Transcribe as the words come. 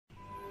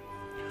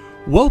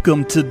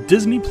Welcome to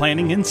Disney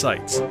Planning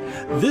Insights.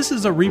 This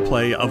is a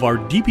replay of our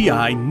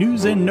DPI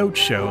News and Notes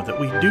show that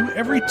we do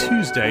every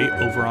Tuesday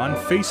over on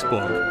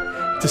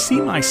Facebook. To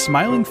see my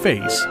smiling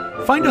face,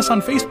 find us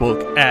on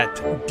Facebook at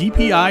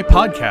DPI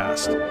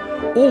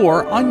Podcast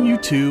or on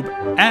YouTube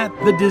at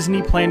the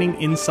Disney Planning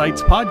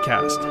Insights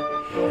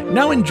Podcast.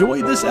 Now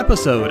enjoy this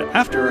episode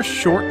after a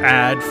short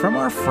ad from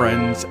our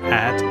friends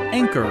at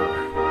Anchor.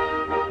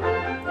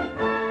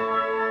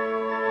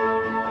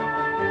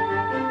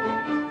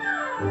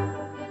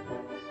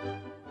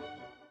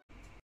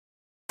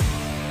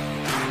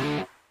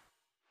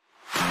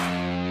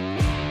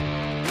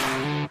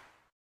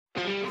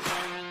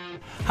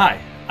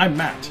 Hi, I'm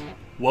Matt.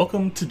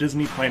 Welcome to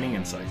Disney Planning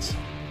Insights.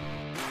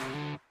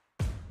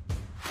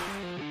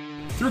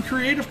 Through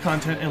creative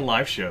content and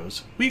live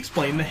shows, we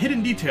explain the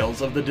hidden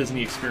details of the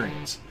Disney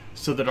experience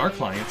so that our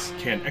clients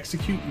can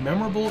execute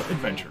memorable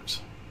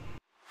adventures.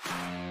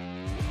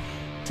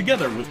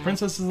 Together with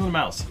Princesses and the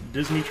Mouse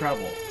Disney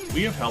Travel,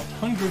 we have helped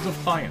hundreds of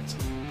clients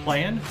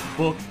plan,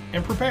 book,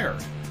 and prepare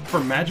for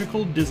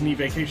magical Disney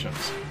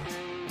vacations.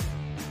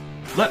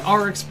 Let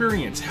our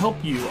experience help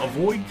you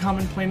avoid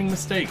common planning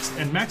mistakes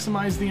and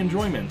maximize the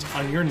enjoyment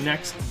on your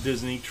next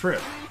Disney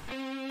trip.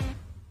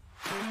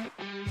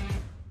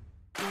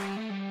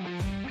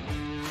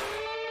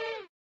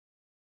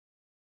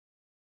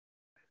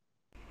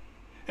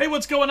 Hey,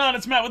 what's going on?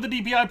 It's Matt with the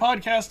DPI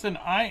Podcast, and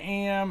I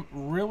am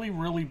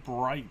really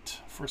bright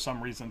for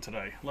some reason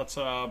today. Let's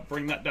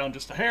bring that down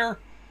just a hair.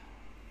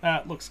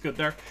 That looks good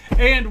there.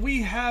 And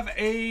we have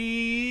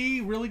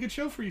a really good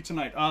show for you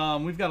tonight.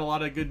 We've got a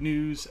lot of good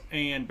news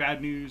and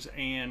bad news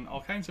and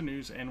all kinds of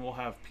news. And we'll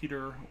have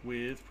Peter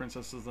with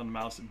Princesses and the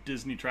Mouse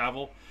Disney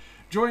Travel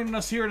joining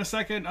us here in a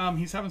second.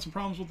 He's having some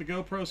problems with the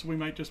GoPro, so we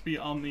might just be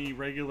on the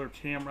regular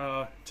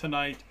camera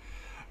tonight.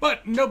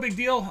 But no big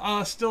deal.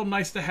 Still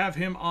nice to have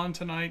him on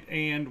tonight.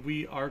 And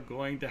we are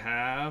going to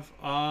have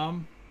a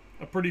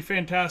pretty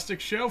fantastic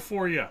show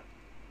for you.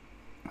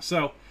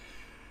 So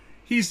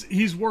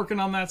He's working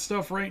on that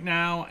stuff right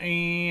now,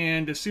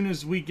 and as soon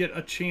as we get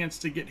a chance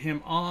to get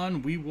him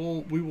on, we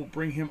will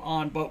bring him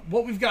on. But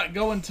what we've got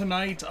going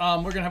tonight,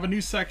 we're gonna have a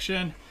news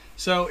section.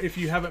 So if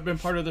you haven't been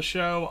part of the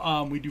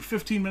show, we do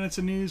 15 minutes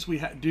of news.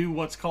 We do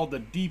what's called the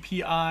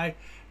DPI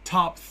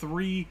Top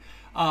 3,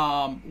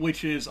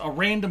 which is a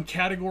random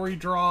category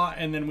draw,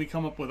 and then we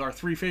come up with our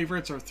 3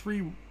 favorites or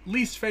 3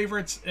 least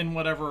favorites in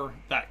whatever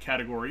that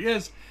category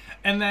is,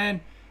 and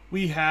then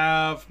we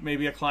have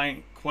maybe a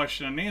client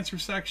question and answer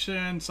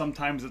section.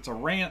 Sometimes it's a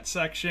rant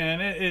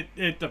section.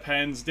 It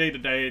depends. Day to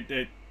day,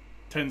 it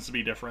tends to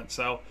be different.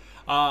 So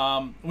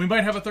we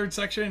might have a third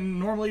section.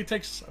 Normally it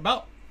takes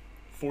about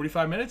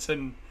 45 minutes,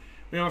 and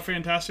we have a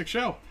fantastic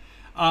show.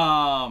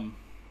 But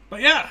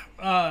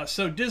yeah,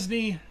 so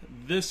Disney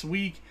this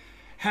week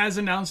has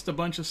announced a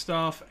bunch of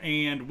stuff,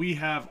 and we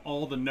have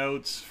all the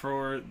notes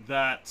for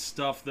that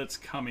stuff that's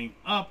coming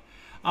up.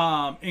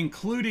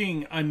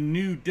 Including a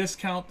new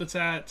discount that's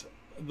at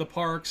the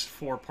parks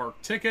for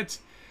park tickets.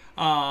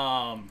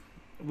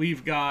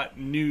 We've got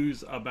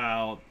news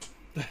about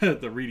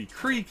the Reedy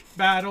Creek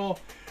battle.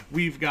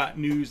 We've got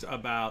news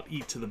about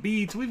Eat to the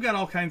Beats. We've got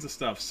all kinds of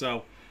stuff.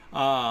 So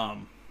yeah.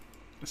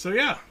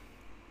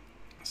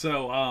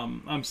 So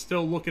I'm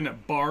still looking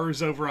at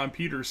bars over on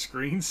Peter's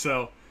screen.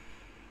 So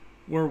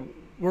we're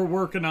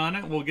working on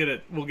it. We'll get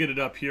it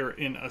up here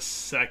in a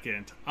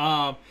second.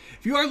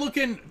 If you are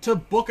looking to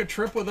book a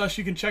trip with us,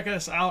 you can check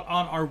us out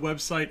on our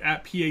website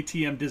at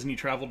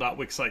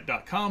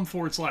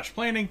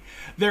patmdisneytravel.wixsite.com/planning.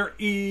 There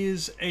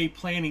is a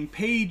planning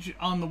page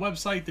on the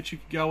website that you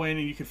can go in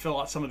and you can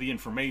fill out some of the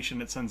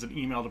information. It sends an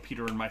email to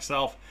Peter and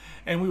myself,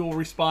 and we will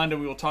respond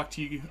and we will talk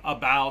to you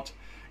about,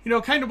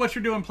 kind of what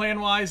you're doing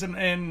plan-wise and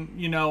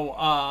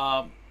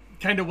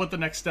kind of what the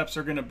next steps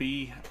are going to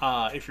be.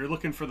 If you're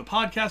looking for the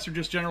podcast or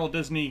just general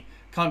Disney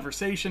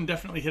conversation,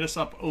 definitely hit us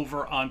up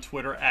over on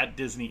Twitter at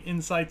Disney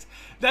Insights.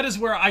 That is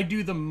where I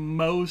do the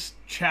most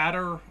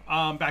chatter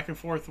back and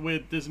forth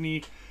with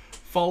Disney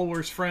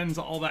followers, friends,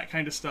 all that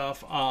kind of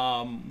stuff.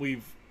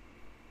 We've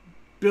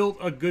built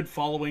a good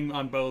following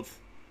on both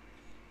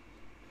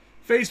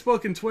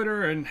Facebook and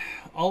Twitter and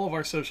all of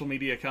our social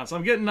media accounts.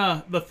 I'm getting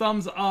the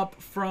thumbs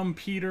up from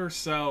Peter,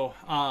 so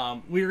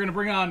we are going to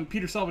bring on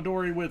Peter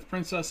Salvadori with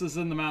Princesses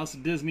and the Mouse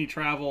Disney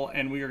Travel,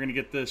 and we are going to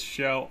get this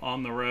show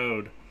on the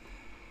road.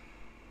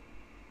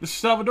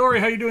 Mr. Salvadori,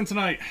 how you doing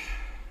tonight?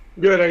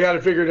 Good, I got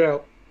it figured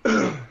out.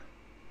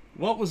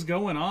 What was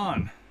going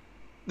on?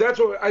 That's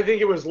what I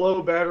think. It was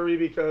low battery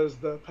because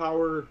the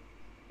power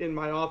in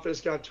my office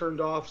got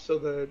turned off, so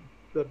the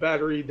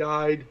battery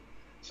died.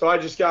 So I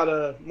just got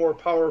a more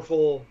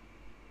powerful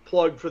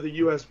plug for the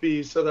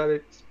USB so that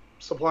it's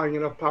supplying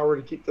enough power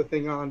to keep the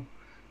thing on.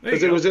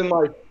 Because it was in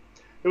like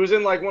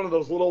one of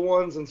those little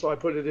ones, and so I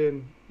put it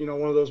in,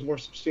 one of those more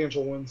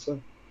substantial ones.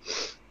 So.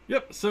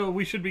 Yep. So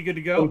we should be good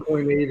to go.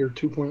 1.8 or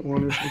 2.1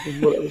 or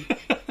something, whatever.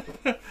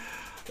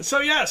 So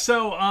yeah.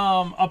 So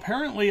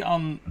apparently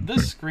on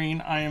this screen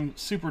I am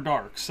super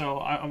dark. So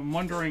I'm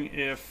wondering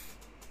if,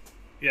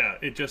 yeah,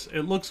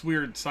 it looks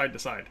weird side to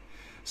side.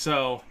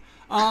 So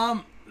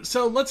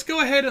So let's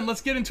go ahead and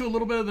let's get into a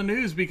little bit of the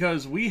news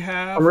because we I'm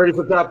have ready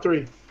for top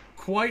three.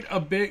 quite a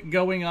bit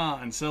going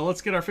on. So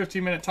let's get our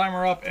 15-minute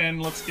timer up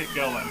and let's get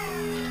going.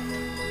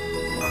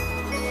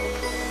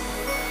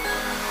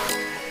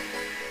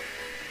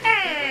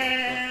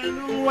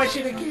 And watch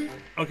it again.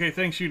 Okay,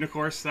 thanks,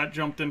 Unicorse. That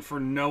jumped in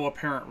for no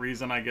apparent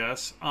reason, I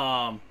guess.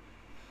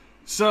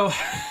 So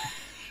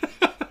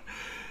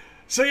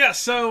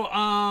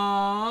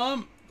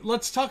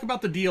let's talk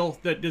about the deal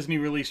that Disney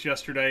released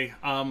yesterday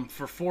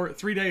for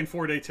 3-day and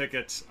 4-day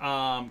tickets.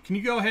 Can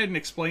you go ahead and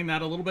explain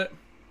that a little bit?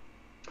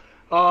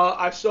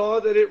 I saw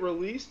that it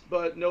released,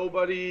 but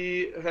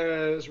nobody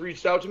has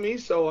reached out to me,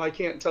 so I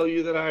can't tell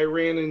you that I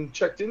ran and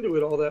checked into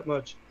it all that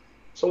much.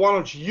 So why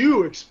don't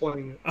you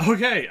explain it?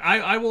 Okay,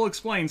 I will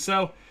explain.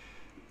 So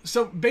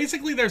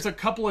basically there's a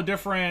couple of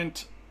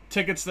different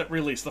tickets that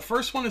release. The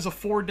first one is a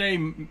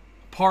 4-day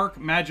park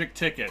magic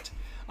ticket.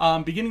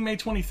 Beginning May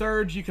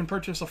 23rd, you can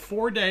purchase a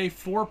 4-day,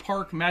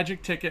 4-park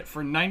magic ticket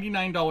for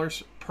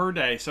 $99 per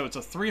day. So it's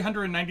a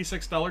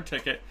 $396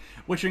 ticket,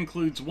 which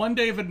includes 1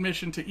 day of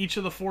admission to each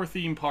of the 4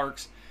 theme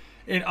parks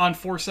on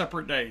 4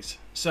 separate days.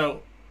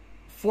 So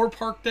 4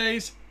 park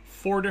days,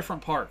 4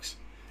 different parks.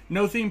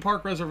 No theme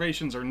park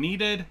reservations are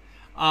needed,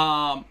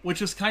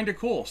 which is kind of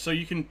cool. So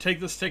you can take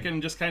this ticket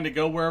and just kind of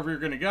go wherever you're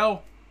going to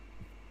go.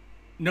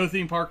 No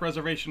theme park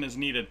reservation is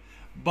needed,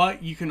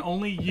 but you can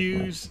only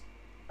use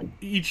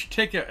each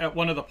ticket at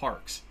one of the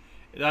parks.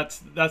 That's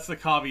the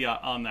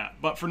caveat on that.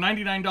 But for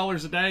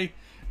 $99 a day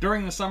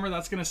during the summer,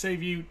 that's going to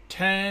save you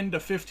 $10 to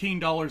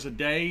 $15 a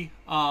day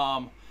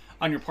on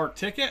your park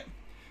ticket.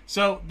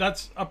 So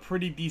that's a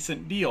pretty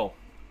decent deal.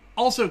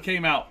 Also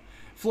came out,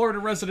 Florida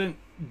resident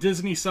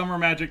Disney Summer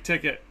Magic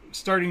ticket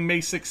starting May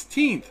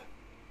 16th.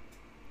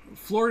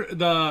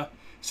 The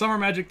Summer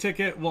Magic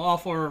ticket will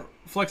offer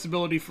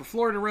flexibility for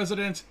Florida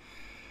residents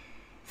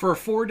for a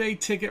 4-day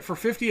ticket for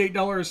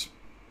 $58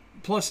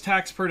 plus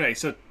tax per day.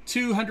 So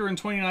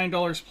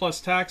 $229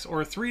 plus tax,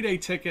 or a 3-day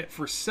ticket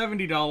for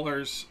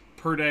 $70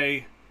 per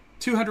day,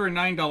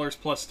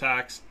 $209 plus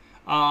tax.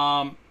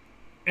 And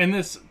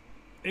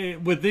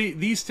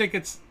these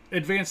tickets,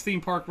 advanced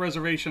theme park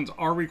reservations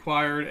are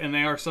required and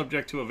they are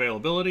subject to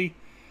availability.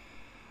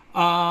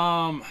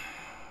 What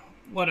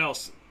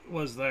else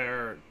was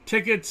there?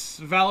 Tickets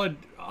valid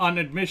on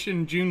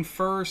admission June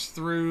 1st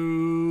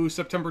through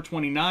September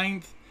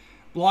 29th.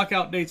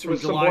 Blockout dates from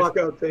July.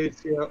 Blockout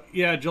dates, yeah.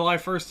 Yeah, July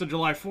 1st to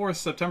July 4th,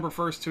 September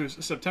 1st to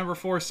September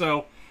 4th.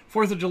 So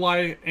 4th of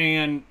July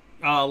and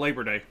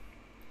Labor Day.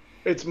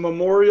 It's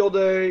Memorial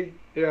Day,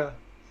 yeah.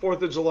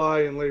 4th of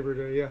July and Labor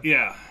Day, yeah.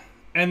 Yeah.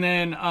 And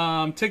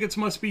then tickets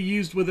must be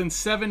used within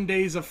 7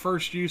 days of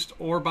first use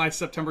or by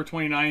September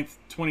 29th,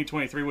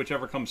 2023,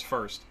 whichever comes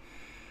first.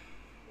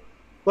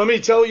 Let me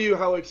tell you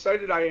how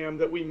excited I am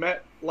that we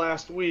met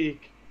last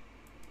week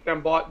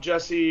and bought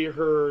Jessie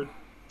her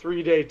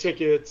 3-day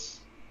tickets,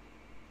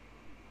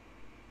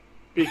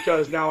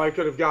 because now I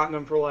could have gotten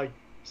them for like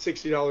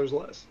 $60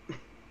 less.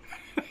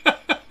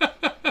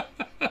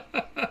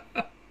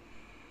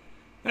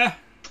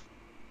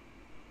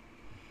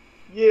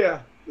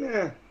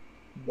 Yeah.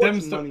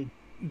 What's money?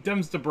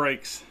 Them's the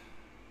breaks.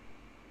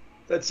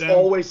 That's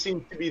always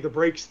seems to be the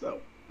breaks, though.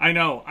 I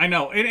know.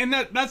 And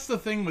that's the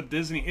thing with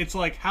Disney. It's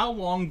like, how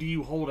long do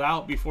you hold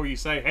out before you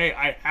say, hey,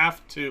 I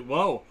have to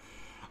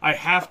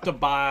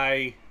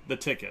buy the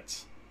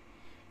tickets?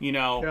 You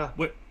know,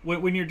 yeah.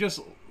 When you're just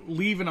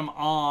leaving them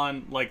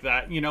on like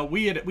that, you know,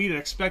 we had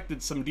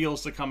expected some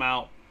deals to come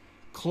out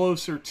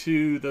closer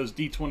to those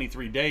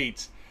D23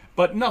 dates,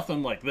 but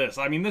nothing like this.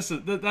 I mean, that's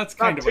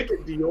kind of a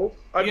ticket deal.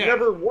 I've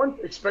never once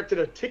expected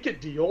a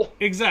ticket deal.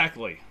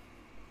 Exactly.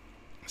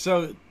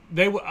 So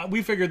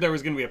we figured there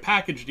was going to be a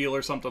package deal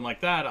or something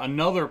like that,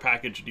 another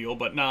package deal,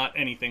 but not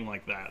anything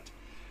like that.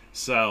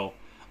 So,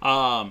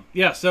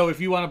 so if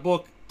you want to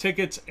book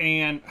tickets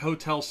and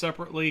hotels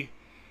separately,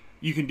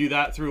 you can do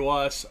that through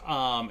us,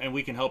 and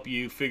we can help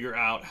you figure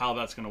out how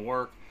that's going to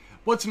work.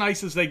 What's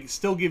nice is they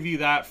still give you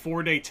that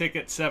 4-day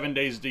ticket, 7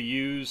 days to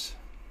use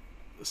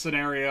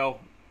scenario.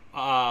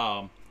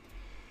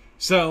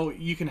 So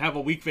you can have a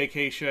week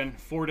vacation,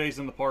 4 days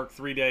in the park,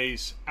 3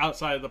 days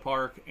outside of the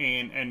park,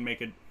 and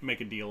make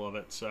a deal of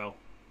it. So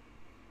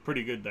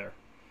pretty good there.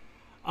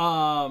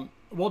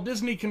 Walt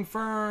Disney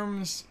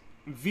confirms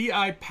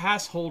VI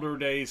pass holder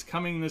days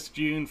coming this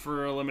June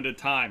for a limited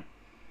time.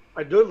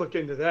 I did look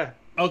into that.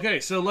 Okay,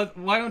 so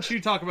why don't you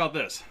talk about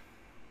this?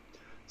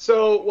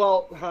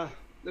 So,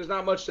 there's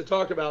not much to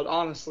talk about,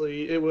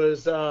 honestly. It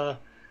was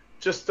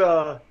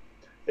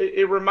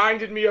it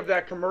reminded me of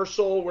that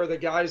commercial where the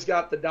guy's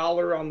got the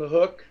dollar on the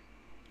hook.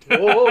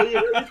 Oh,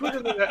 yeah, you put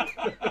it in that.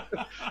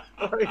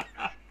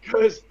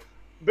 Because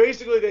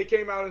basically they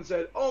came out and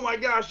said, oh my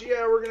gosh,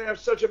 yeah, we're going to have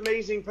such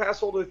amazing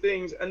pass holder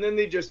things. And then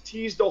they just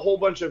teased a whole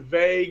bunch of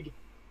vague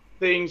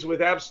things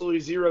with absolutely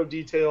zero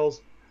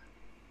details.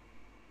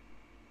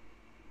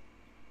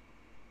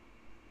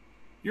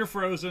 You're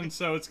frozen,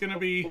 so it's going to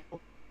be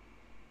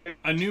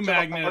a new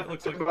magnet. It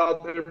looks like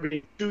about there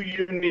being 2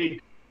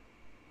 unique.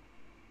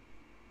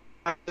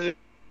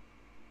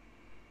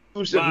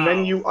 exclusive Wow.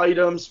 menu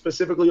items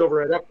specifically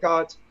over at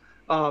Epcot.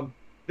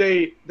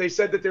 They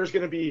said that there's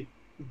going to be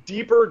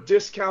deeper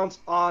discounts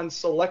on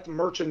select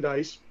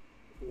merchandise.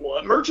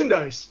 What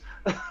merchandise?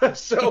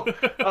 So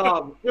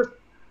just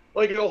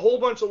like a whole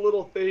bunch of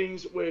little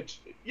things, which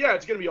yeah,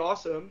 it's going to be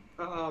awesome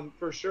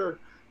for sure.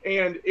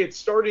 And it's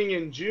starting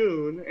in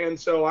June, and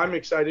so I'm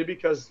excited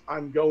because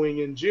I'm going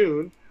in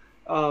June.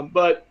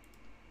 But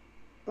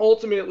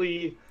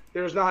ultimately,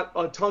 there's not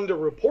a ton to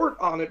report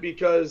on it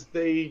because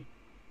they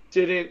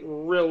didn't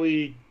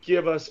really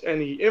give us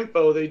any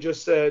info. They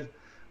just said,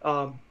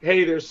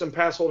 "Hey, there's some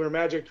pass holder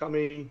magic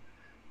coming,"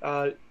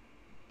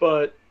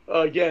 but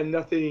again,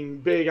 nothing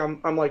big.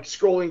 I'm like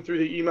scrolling through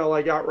the email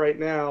I got right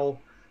now,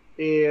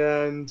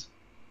 and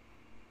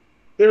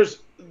there's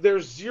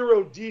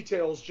zero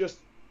details. Just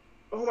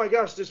oh my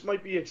gosh, this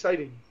might be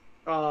exciting,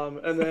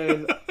 and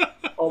then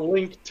a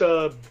link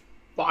to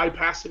buy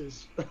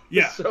passes.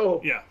 Yeah.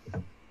 So Yeah.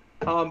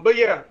 but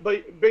yeah,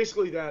 but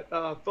basically that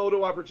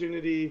photo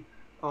opportunity,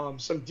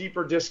 some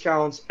deeper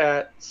discounts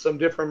at some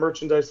different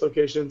merchandise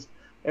locations,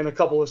 and a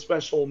couple of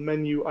special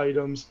menu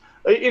items,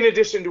 in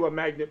addition to a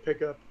magnet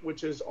pickup,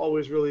 which is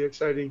always really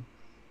exciting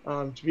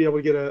to be able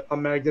to get a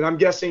magnet. I'm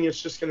guessing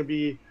it's just going to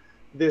be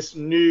this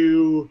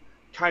new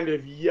kind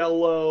of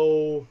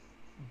yellow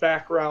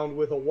background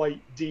with a white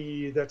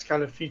D that's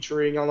kind of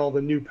featuring on all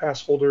the new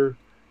pass holder,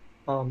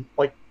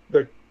 like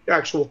the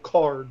actual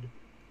card.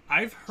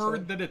 I've So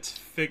heard that it's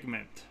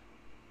Figment.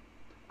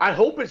 I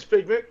hope it's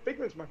Figment.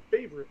 Figment's my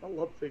favorite. I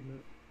love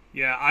Figment.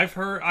 Yeah, I've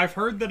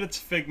heard that it's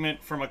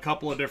Figment from a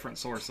couple of different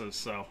sources,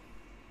 so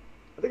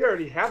I think I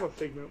already have a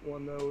Figment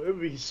one though. It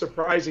would be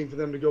surprising for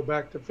them to go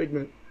back to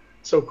Figment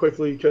so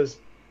quickly because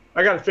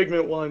I got a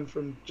Figment one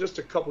from just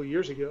a couple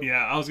years ago.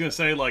 yeah, I was gonna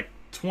say like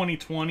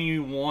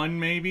 2021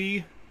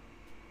 maybe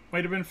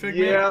might have been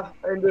Figment, Yeah,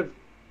 and if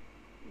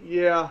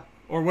yeah,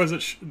 or was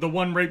it the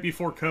one right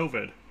before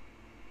COVID,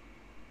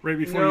 right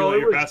before you no, let it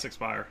your was. pass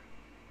expire?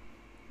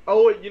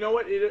 Oh, you know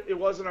what? It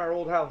was in our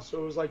old house,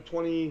 so it was like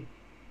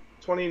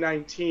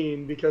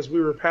 2019 because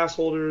we were pass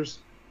holders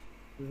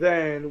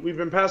then. We've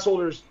been pass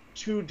holders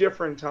two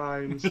different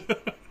times.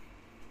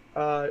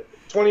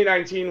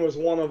 2019 was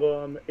one of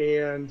them,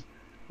 and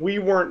we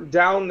weren't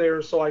down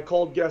there, so I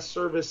called guest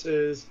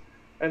services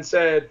and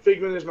said,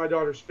 Figment is my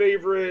daughter's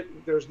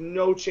favorite. There's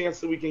no chance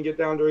that we can get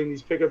down during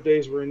these pickup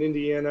days. We're in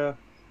Indiana.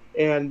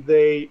 And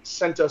they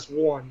sent us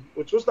one,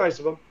 which was nice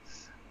of them.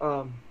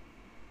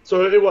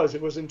 So it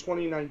was in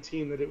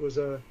 2019 that it was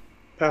a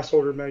pass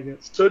holder magnet.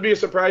 So it'd be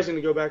surprising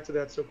to go back to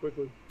that so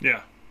quickly.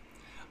 Yeah.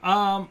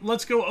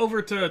 Let's go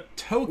over to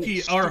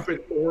Tokyo, or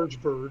Stupid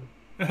orange bird.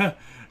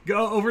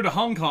 go over to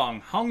Hong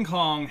Kong. Hong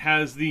Kong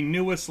has the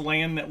newest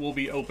land that will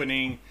be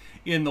opening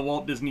in the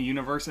Walt Disney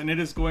Universe, and it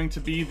is going to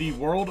be the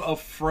World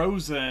of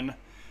Frozen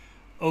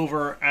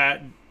over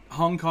at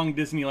Hong Kong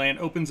Disneyland.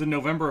 Opens in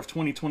November of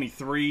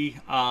 2023.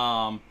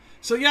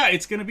 So yeah,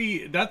 that's gonna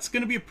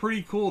be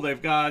pretty cool.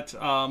 They've got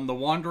the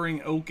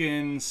Wandering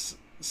Oaken's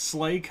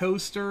sleigh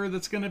coaster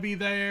that's gonna be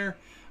there.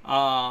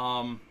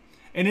 And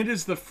it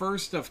is the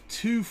first of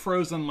two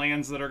Frozen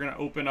lands that are going to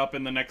open up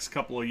in the next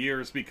couple of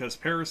years because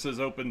Paris's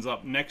opens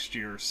up next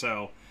year.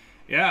 So,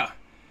 yeah.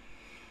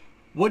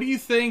 What do you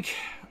think?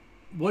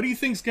 What do you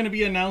think is going to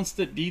be announced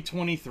at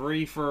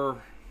D23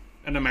 for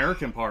an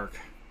American park?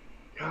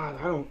 God,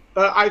 I don't.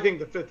 I think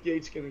the fifth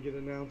gate's going to get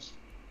announced.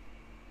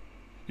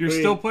 You're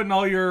still putting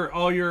all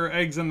your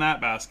eggs in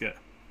that basket.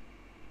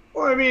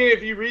 Well, I mean,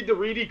 if you read the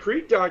Reedy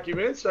Creek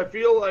documents, I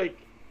feel like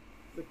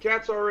the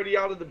cat's already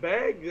out of the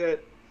bag.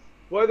 That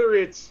whether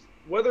it's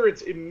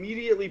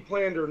immediately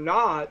planned or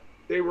not,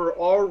 they were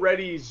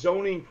already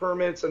zoning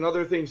permits and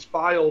other things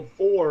filed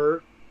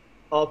for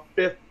a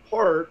fifth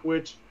park,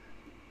 which,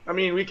 I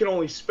mean, we can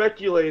only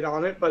speculate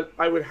on it, but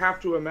I would have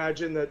to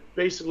imagine that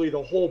basically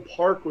the whole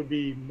park would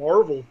be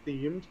Marvel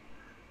themed.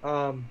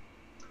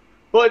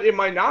 But it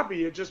might not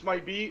be. It just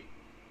might be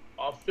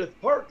a fifth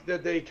park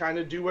that they kind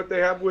of do what they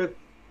have with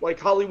like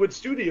Hollywood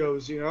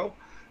Studios, you know?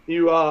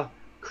 You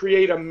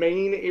create a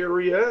main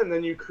area and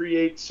then you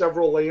create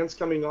several lands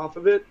coming off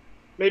of it.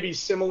 Maybe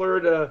similar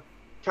to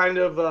kind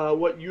of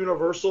what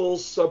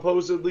Universal's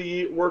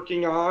supposedly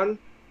working on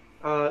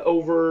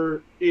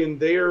over in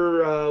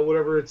their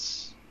whatever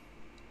it's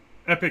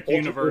Epic Ultimate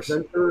Universe.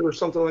 Adventure or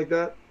something like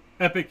that.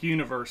 Epic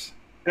Universe.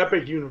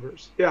 Epic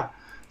Universe, yeah.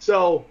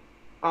 So,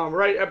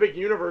 right, Epic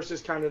Universe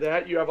is kind of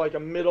that. You have like a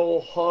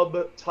middle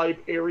hub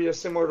type area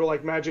similar to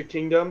like Magic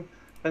Kingdom,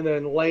 and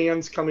then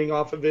lands coming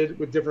off of it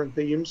with different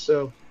themes.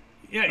 So,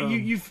 yeah,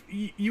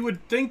 you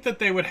would think that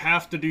they would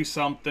have to do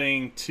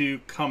something to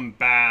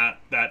combat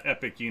that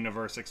Epic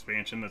Universe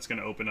expansion that's going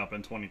to open up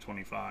in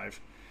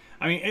 2025.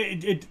 I mean,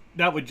 it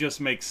that would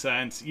just make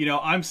sense. You know,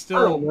 I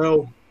don't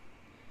know.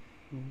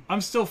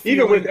 I'm still feeling...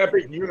 Even with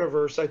Epic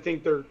Universe, I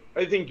think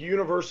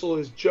Universal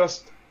is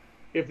just,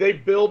 if they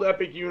build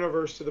Epic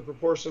Universe to the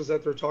proportions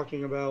that they're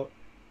talking about,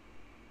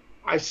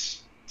 I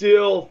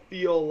still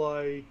feel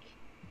like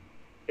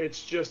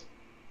it's just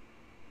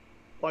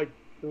like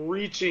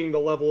reaching the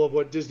level of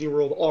what Disney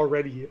World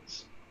already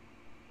is.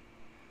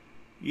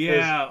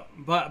 Yeah,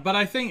 but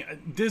I think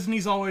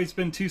Disney's always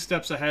been 2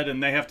 steps ahead,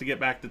 and they have to get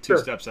back to two Sure.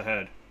 steps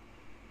ahead.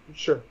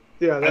 Sure.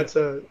 Yeah, I, that's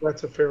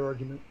a fair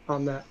argument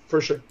on that for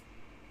sure.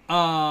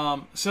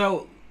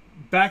 so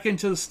back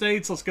into the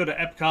States, let's go to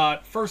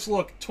Epcot. First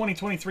look,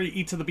 2023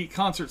 Eat to the Beat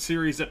concert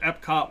series at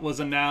Epcot was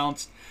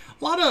announced.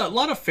 A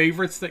lot of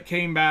favorites that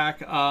came back.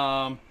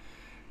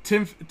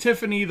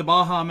 Tiffany, the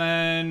Baha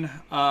Men,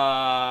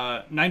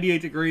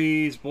 98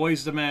 Degrees,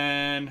 Boyz II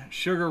Men,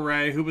 Sugar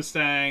Ray,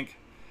 Hoobastank,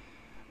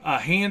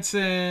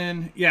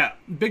 Hanson, yeah,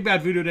 Big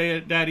Bad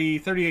Voodoo Daddy,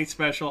 38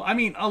 Special. I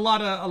mean, a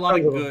lot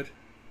of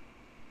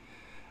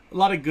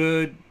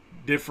good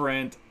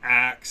different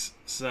acts.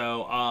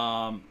 So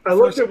I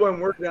looked at one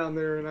work down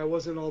there and I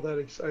wasn't all that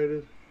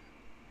excited.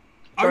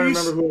 I'm trying to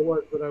remember who it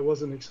was, but I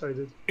wasn't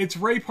excited. It's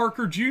Ray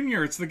Parker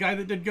Jr. It's the guy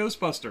that did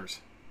Ghostbusters.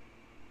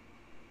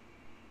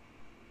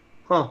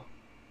 Huh.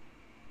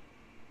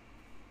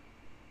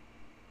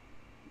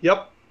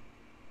 Yep.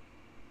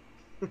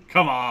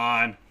 Come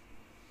on.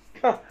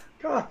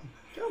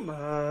 Come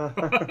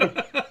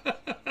on.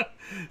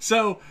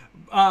 So,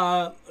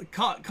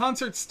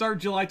 concerts start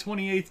July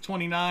 28th,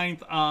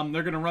 29th.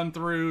 They're going to run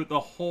through the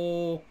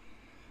whole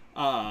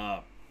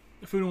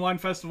Food and Wine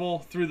Festival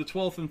through the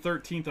 12th and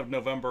 13th of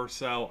November.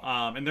 So,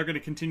 and they're going to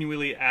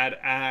continually add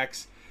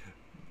acts.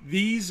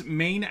 These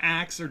main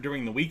acts are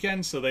during the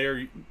weekend, so they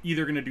are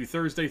either going to do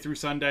Thursday through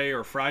Sunday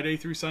or Friday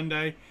through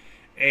Sunday.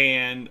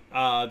 And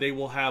they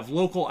will have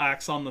local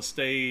acts on the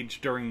stage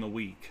during the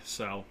week.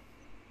 So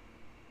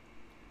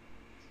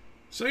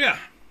yeah,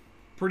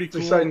 pretty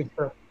cool. Exciting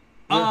stuff.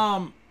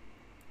 Yeah.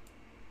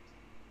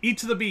 Eat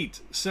to the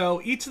Beat.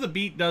 So Eat to the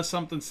Beat does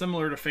something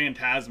similar to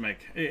Phantasmic.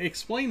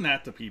 Explain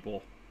that to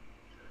people.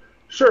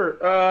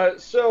 Sure.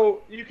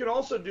 So you can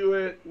also do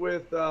it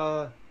with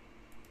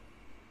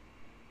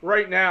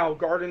right now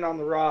Garden on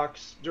the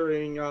Rocks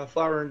during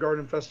Flower and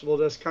Garden Festival.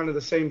 Does kind of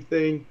the same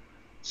thing.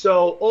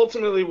 So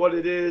ultimately, what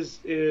it is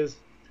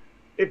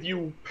if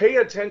you pay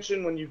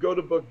attention when you go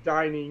to book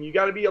dining, you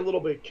got to be a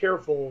little bit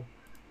careful.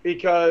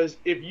 Because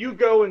if you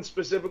go and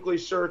specifically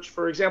search,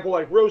 for example,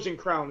 like Rose and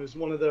Crown is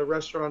one of the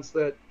restaurants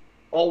that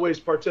always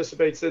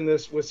participates in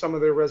this with some of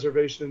their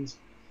reservations.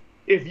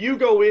 If you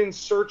go in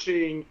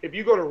searching, if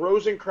you go to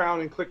Rose and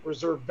Crown and click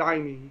reserve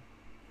dining,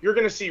 you're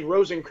going to see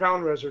Rose and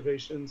Crown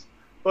reservations.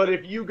 But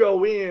if you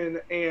go in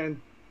and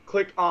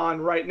click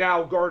on right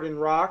now Garden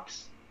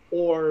Rocks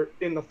or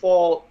in the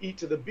fall Eat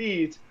to the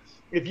Beat,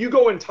 if you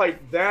go and type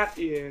that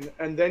in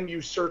and then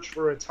you search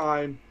for a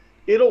time,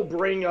 it'll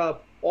bring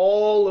up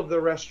all of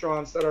the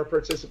restaurants that are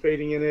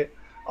participating in it.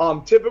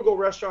 Typical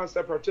restaurants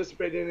that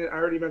participate in it, I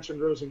already mentioned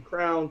Rose and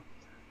Crown.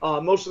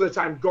 Most of the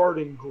time,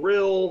 Garden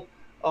Grill.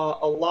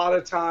 A lot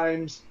of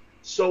times,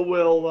 so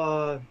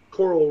will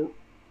Coral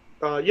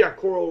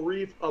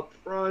Reef up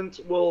front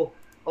will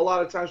a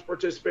lot of times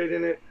participate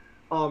in it.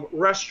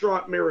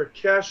 Restaurant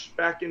Marrakesh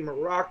back in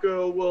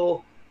Morocco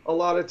will a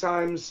lot of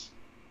times,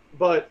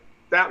 but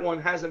that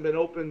one hasn't been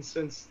open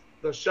since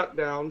the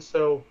shutdown,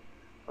 so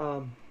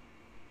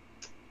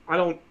I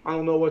don't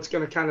know what's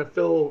going to kind of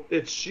fill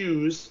its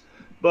shoes,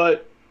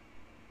 but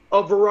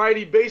a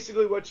variety.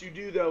 Basically, what you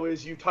do though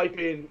is you type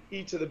in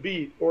Eat to the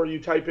Beat or you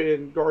type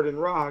in Garden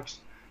Rocks,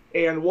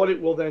 and what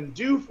it will then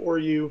do for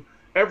you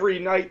every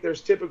night.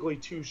 There's typically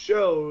 2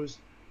 shows,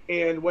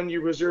 and when you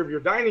reserve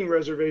your dining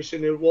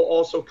reservation, it will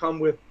also come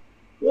with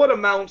what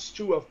amounts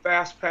to a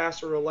fast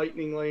pass or a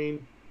lightning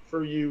lane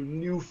for you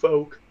new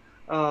folk.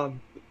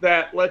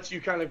 That lets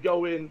you kind of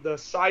go in the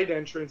side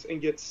entrance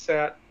and get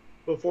sat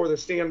before the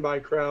standby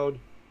crowd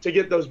to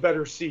get those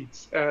better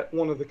seats at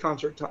one of the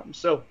concert times.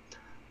 So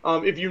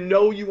if you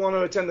know you want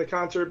to attend the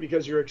concert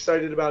because you're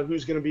excited about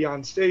who's going to be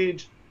on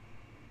stage,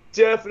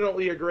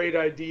 definitely a great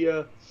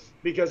idea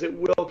because it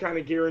will kind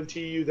of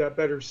guarantee you that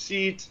better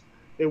seat.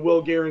 It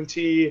will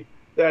guarantee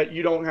that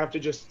you don't have to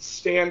just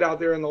stand out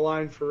there in the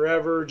line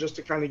forever just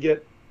to kind of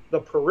get the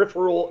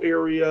peripheral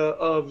area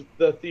of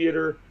the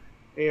theater.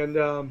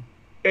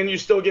 And you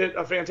still get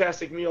a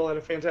fantastic meal at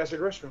a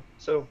fantastic restaurant.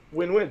 So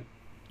win-win.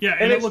 Yeah,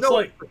 and it looks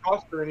like for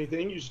cost or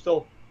anything, you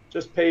still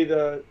just pay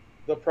the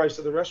price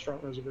of the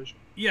restaurant reservation.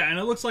 Yeah, and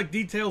it looks like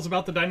details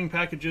about the dining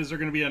packages are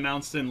going to be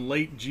announced in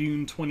late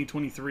June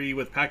 2023,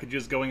 with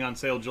packages going on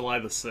sale July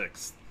the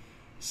 6th.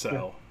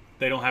 So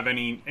they don't have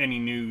any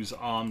news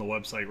on the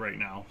website right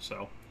now.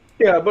 So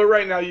yeah, but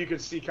right now you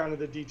could see kind of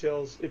the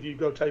details if you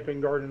go type in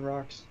Garden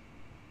Rocks.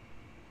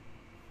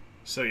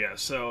 So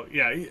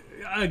yeah,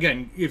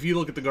 again, if you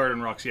look at the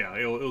Garden Rocks, yeah,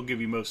 it'll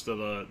give you most of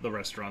the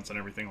restaurants and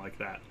everything like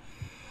that.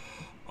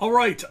 All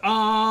right.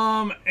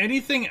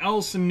 Anything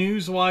else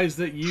news-wise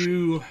that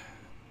you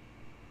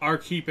are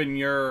keeping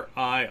your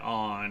eye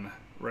on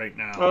right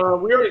now?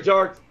 We already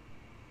talked,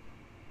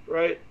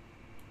 right?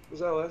 Was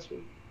that last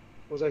week?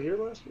 Was I here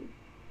last week?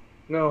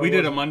 No. We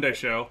did a Monday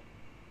show.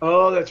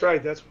 Oh, that's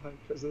right. That's why,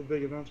 because of the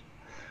big announcement.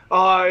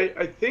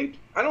 I think,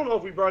 I don't know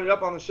if we brought it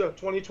up on the show.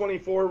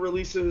 2024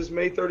 releases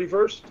May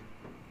 31st.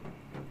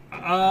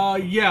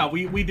 Yeah,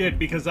 we did,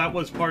 because that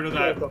was part of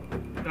that.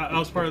 That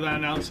was part of that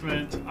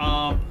announcement.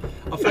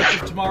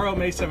 Effective tomorrow,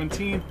 May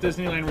 17th,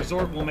 Disneyland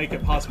Resort will make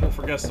it possible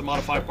for guests to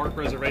modify park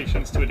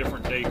reservations to a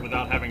different date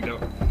without having to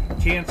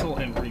cancel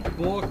and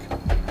rebook.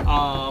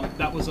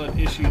 That was an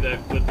issue that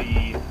with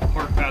the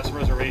park pass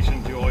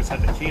reservations, you always had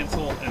to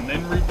cancel and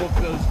then rebook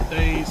those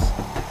days,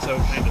 so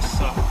it kind of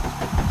sucked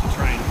to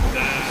try and do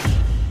that.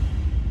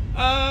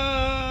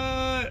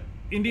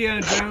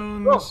 Indiana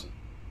Jones.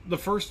 The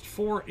first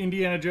 4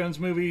 Indiana Jones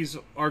movies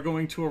are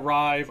going to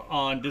arrive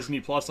on Disney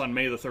Plus on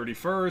May the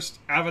 31st.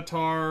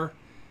 Avatar,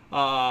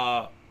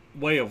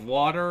 Way of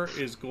Water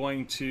is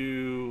going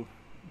to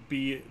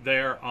be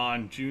there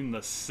on June the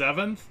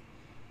 7th,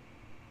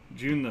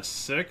 June the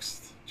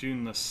 6th,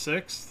 June the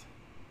 6th,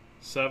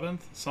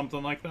 7th,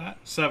 something like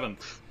that.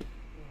 7th.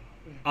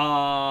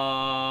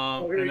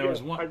 And there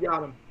was one. I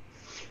got them.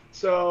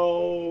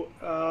 So,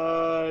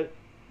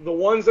 the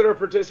ones that are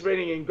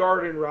participating in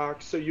Garden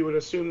Rock, so you would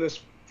assume this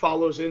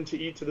follows into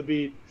Eat to the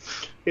Beat,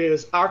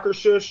 is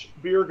Akershus,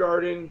 Beer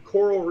Garden,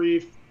 Coral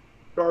Reef,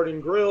 Garden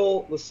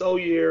Grill, Le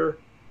Cellier,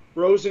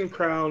 Rose and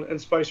Crown,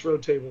 and Spice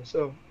Road Table.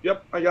 So,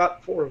 yep, I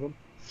got 4 of them.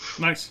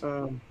 Nice.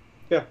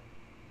 Yeah.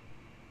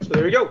 So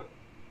there you go.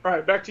 All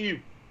right, back to you.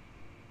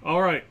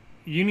 All right.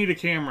 You need a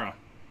camera.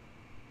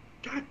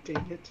 God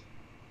dang it.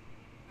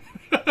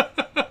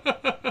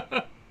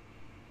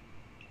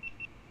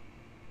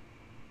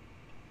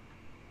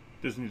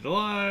 Disney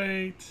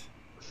Delight.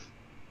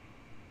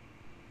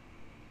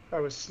 I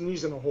was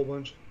sneezing a whole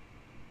bunch.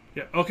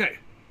 Yeah, okay.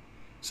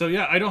 So,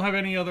 yeah, I don't have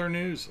any other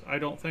news, I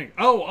don't think.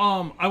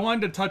 Oh, I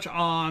wanted to touch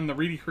on the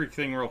Reedy Creek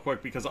thing real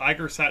quick because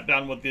Iger sat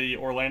down with the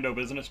Orlando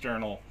Business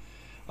Journal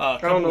a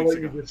couple I don't know weeks what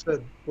ago. you just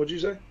said. What'd you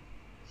say?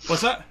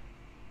 What's that?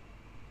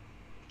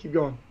 Keep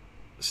going.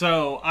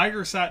 So,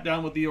 Iger sat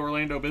down with the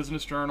Orlando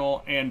Business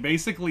Journal and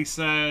basically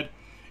said,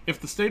 if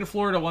the state of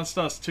Florida wants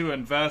us to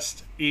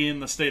invest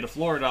in the state of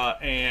Florida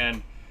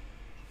and,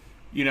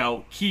 you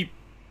know, keep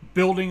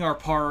building our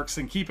parks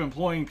and keep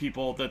employing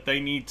people, that they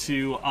need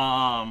to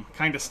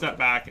kind of step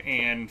back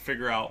and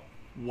figure out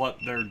what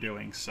they're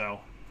doing. So,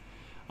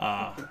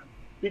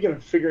 Speaking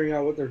of figuring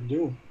out what they're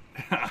doing.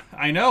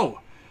 I know.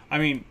 I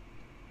mean,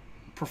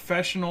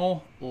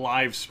 professional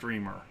live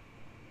streamer.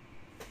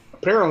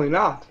 Apparently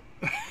not.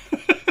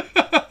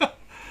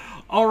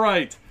 All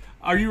right.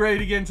 Are you ready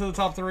to get into the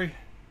top 3?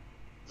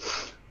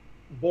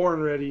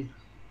 Born ready.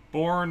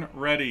 Born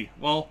ready.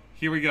 Well,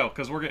 here we go,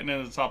 because we're getting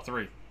into the top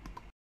 3.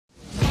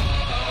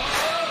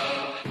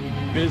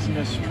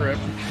 Business trip.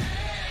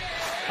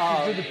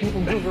 Did the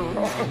people move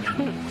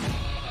around?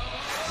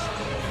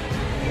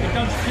 It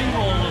does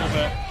tingle a little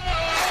bit.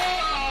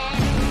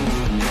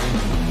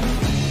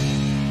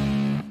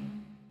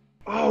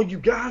 Oh, you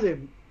got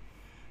him.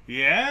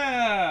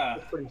 Yeah.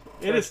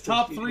 It is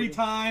top 3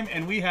 time. time,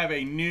 and we have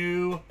a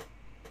new...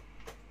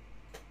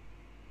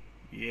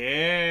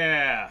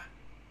 Yeah.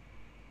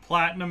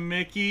 Platinum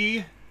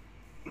Mickey.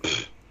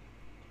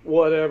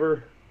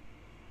 Whatever.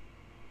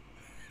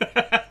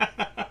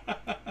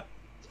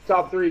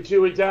 Top 3,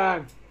 Chewy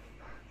time.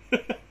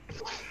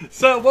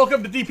 So,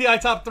 welcome to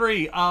DPI Top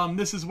 3.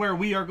 This is where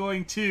we are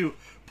going to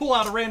pull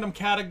out a random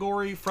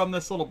category from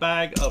this little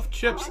bag of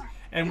chips,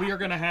 and we are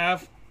going to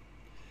have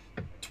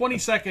 20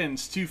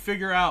 seconds to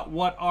figure out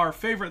what our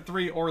favorite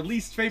 3 or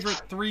least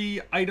favorite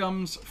 3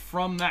 items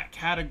from that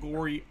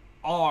category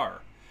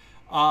are.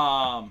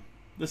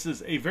 This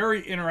is a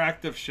very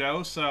interactive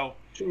show, so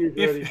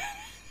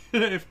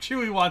if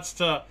Chewy wants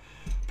to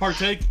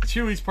partake,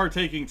 Chewy's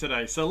partaking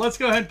today. So let's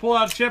go ahead and pull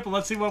out a chip and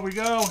let's see what we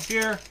go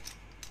here.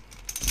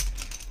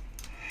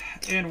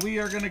 And we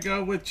are going to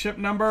go with chip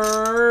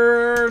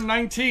number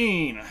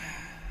 19.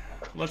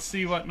 Let's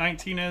see what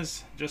 19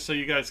 is, just so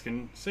you guys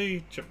can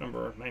see. Chip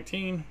number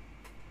 19.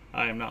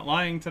 I am not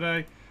lying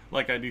today,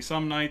 like I do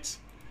some nights.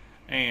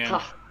 And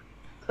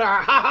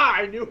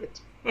I knew it.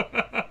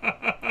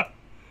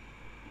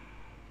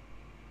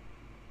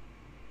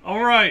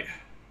 All right.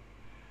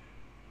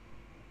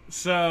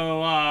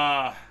 So,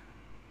 yeah,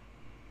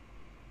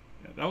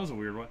 that was a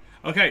weird one.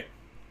 Okay.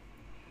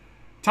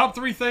 Top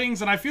 3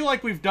 things, and I feel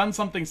like we've done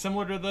something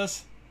similar to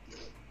this,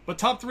 but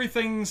top 3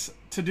 things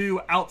to do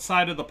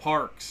outside of the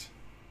parks.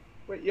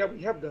 Wait, yeah,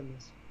 we have done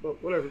this,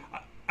 but whatever.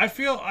 I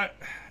feel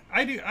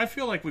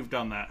like we've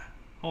done that.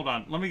 Hold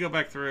on, let me go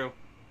back through.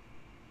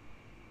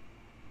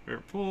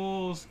 Favorite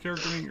pools,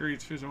 character meet and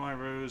greets, food and wine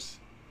rows.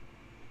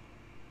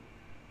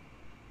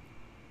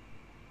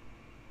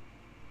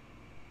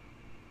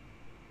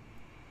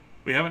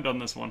 We haven't done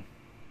this one.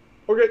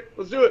 Okay,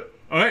 let's do it.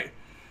 Okay,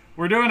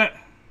 we're doing it.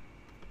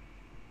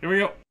 Here we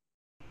go.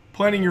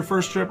 Planning your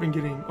first trip and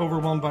getting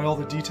overwhelmed by all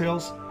the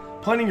details?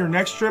 Planning your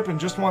next trip and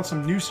just want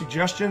some new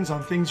suggestions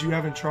on things you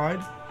haven't tried?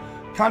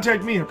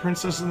 Contact me at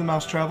Princess and the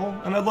Mouse Travel,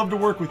 and I'd love to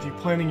work with you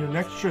planning your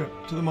next trip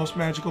to the most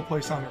magical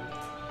place on earth.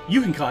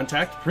 You can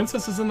contact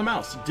Princesses and the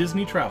Mouse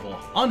Disney Travel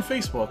on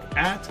Facebook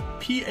at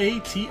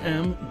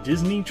PATM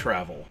Disney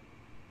Travel.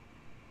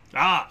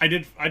 Ah, I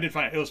did find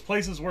it. It was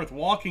places worth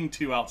walking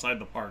to outside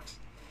the parks.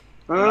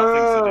 Not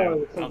things to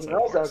do outside the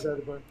parks. outside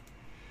the park.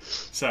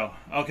 So,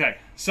 okay.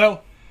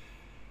 So,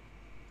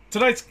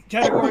 tonight's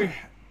category,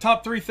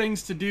 top 3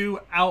 things to do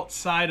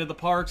outside of the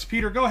parks.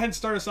 Peter, go ahead and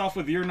start us off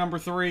with your number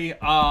 3.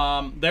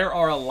 There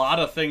are a lot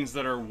of things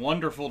that are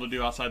wonderful to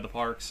do outside the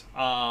parks.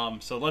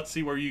 So let's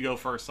see where you go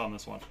first on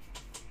this one.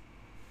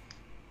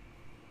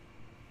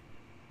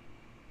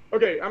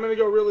 Okay, I'm going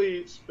to go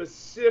really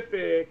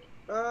specific.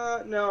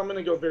 No, I'm going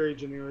to go very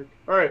generic.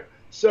 All right,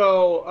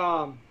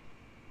 so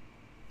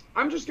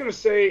I'm just going to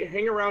say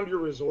hang around your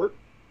resort.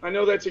 I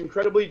know that's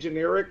incredibly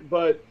generic,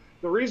 but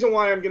the reason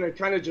why I'm going to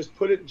kind of just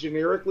put it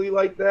generically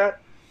like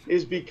that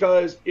is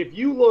because if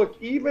you look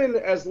even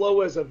as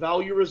low as a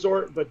value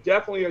resort, but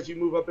definitely as you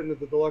move up into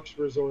the deluxe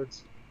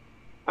resorts,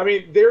 I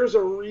mean, there's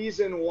a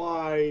reason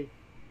why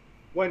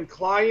when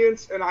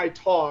clients and I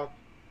talk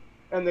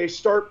and they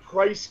start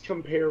price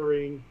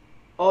comparing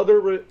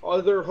other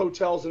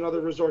hotels and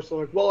other resorts, they're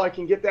like, well, I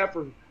can get that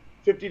for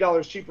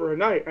 $50 cheaper a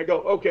night. I go,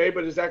 okay,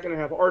 but is that going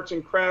to have arts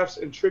and crafts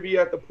and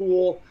trivia at the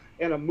pool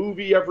and a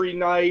movie every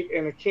night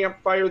and a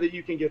campfire that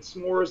you can get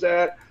s'mores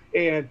at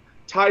and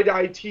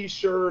tie-dye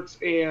t-shirts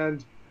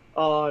and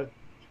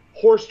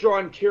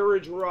horse-drawn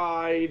carriage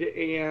ride?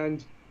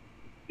 And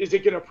is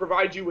it going to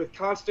provide you with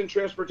constant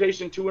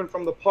transportation to and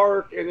from the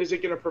park? And is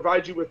it going to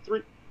provide you with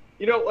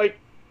like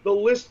the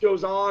list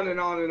goes on and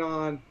on and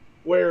on,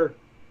 where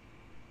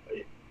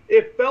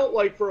it felt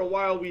like for a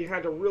while we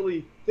had to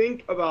really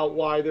think about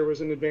why there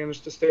was an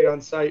advantage to stay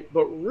on site,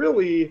 but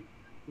really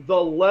the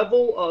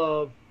level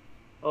of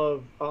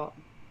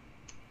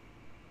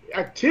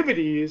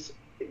activities,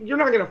 you're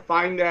not going to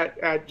find that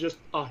at just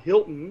a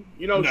Hilton.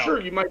 No.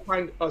 Sure, you might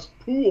find a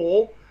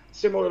pool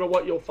similar to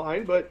what you'll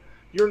find, but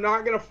you're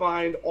not going to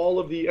find all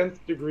of the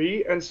nth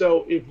degree. And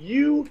so if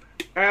you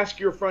ask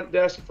your front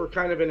desk for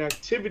kind of an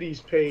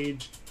activities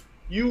page,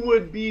 you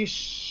would be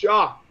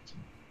shocked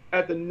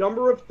at the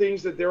number of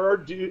things that there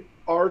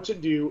are to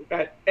do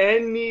at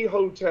any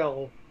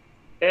hotel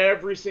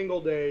every single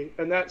day.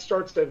 And that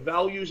starts to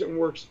values and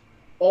works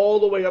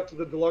all the way up to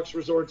the deluxe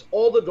resorts.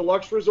 All the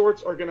deluxe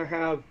resorts are going to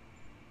have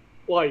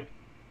like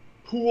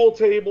pool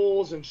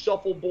tables and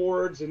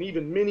shuffleboards and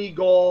even mini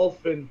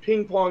golf and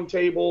ping pong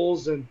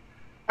tables and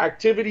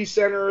activity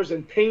centers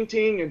and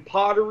painting and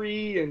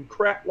pottery and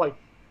craft, like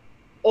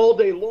all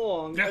day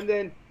long. Yeah. And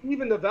then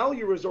even the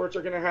value resorts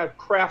are going to have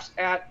crafts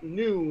at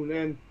noon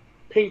and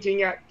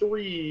painting at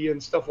 3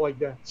 and stuff like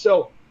that.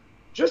 So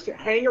just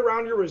hang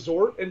around your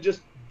resort and just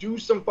do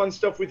some fun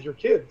stuff with your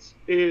kids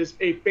is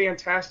a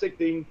fantastic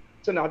thing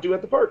to not do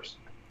at the parks.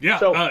 Yeah,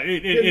 so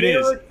it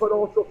is. But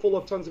also full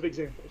of tons of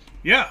examples.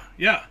 Yeah.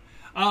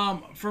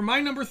 For my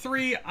number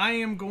 3, I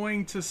am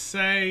going to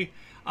say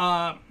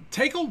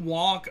take a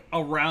walk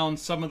around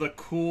some of the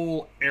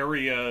cool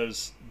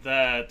areas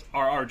that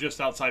are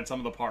just outside some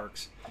of the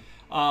parks.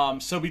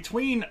 So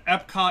between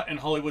Epcot and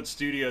Hollywood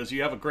Studios,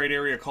 you have a great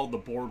area called the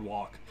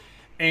Boardwalk.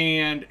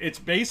 And it's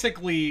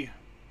basically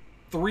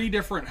 3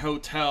 different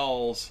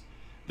hotels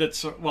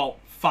that's, well,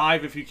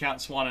 5 if you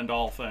count Swan and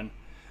Dolphin.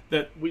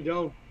 That we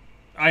don't.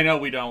 I know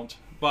we don't,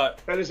 but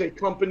that is a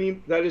company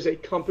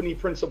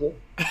principle.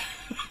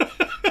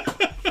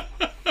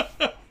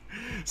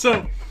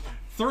 So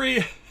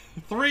 3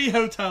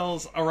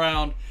 hotels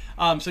around.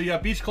 So you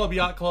have Beach Club,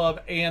 Yacht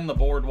Club, and the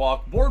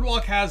Boardwalk.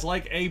 Boardwalk has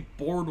like a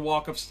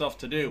boardwalk of stuff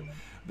to do.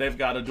 They've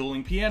got a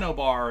dueling piano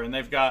bar, and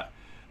they're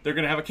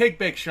going to have a cake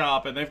bake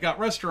shop, and they've got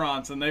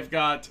restaurants, and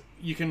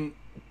you can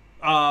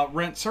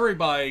rent Surrey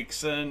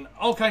bikes and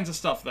all kinds of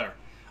stuff there,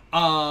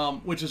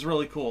 which is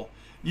really cool.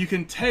 You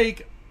can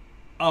take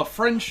a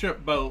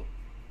friendship boat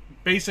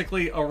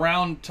basically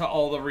around to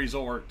all the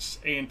resorts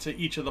and to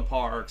each of the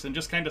parks and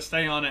just kind of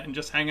stay on it and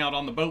just hang out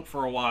on the boat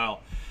for a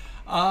while.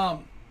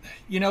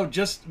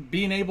 Just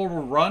being able to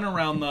run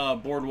around the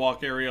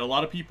boardwalk area. A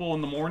lot of people in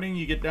the morning,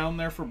 you get down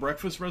there for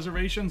breakfast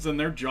reservations and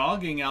they're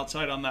jogging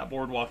outside on that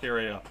boardwalk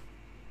area.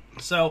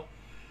 So,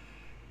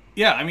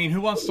 yeah, I mean,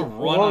 who wants to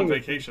run on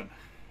vacation?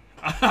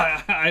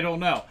 I don't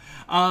know.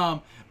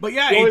 But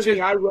yeah, the only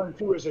thing I run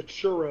to is a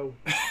churro.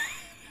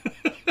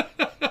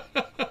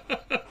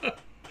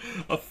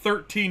 A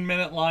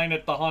 13-minute line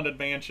at the Haunted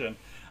Mansion.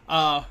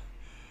 I'll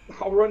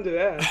run to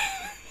that.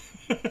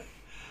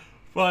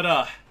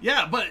 But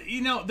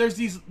there's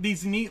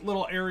these neat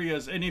little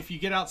areas, and if you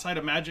get outside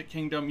of Magic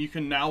Kingdom, you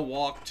can now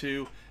walk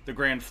to the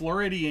Grand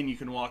Floridian, you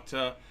can walk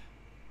to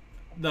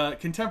the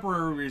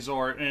Contemporary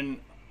Resort, and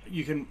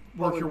you can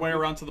work your way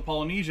around to the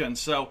Polynesian.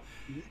 So,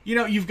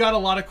 you've got a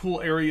lot of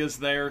cool areas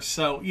there.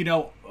 So,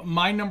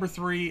 my number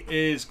 3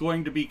 is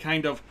going to be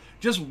kind of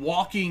just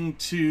walking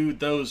to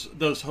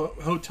those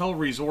hotel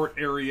resort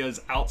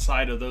areas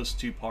outside of those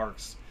 2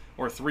 parks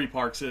or 3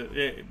 parks,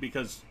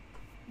 because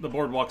the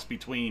boardwalk's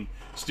between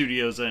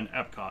Studios and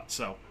Epcot.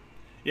 So,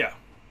 yeah.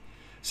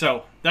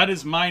 So, that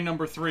is my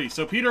number 3.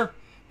 So, Peter,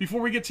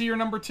 before we get to your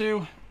number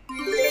 2,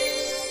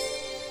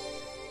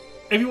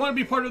 if you want to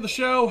be part of the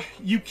show,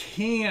 you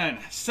can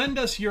send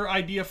us your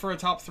idea for a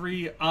top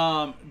 3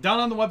 down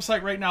on the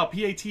website right now,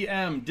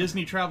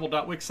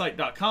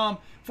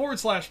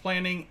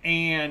 patmdisneytravel.wixsite.com/planning,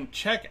 and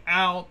check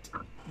out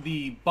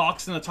the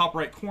box in the top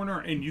right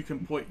corner, and you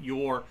can put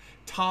your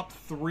top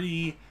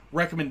 3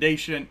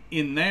 recommendation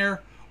in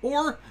there,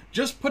 or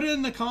just put it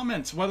in the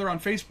comments, whether on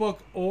Facebook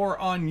or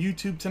on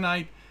YouTube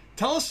tonight.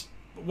 Tell us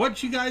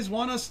what you guys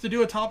want us to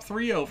do a top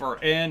 3 over,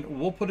 and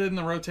we'll put it in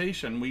the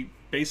rotation. We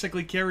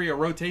basically carry a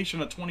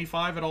rotation of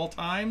 25 at all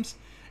times,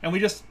 and we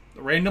just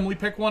randomly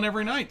pick one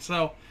every night.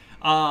 So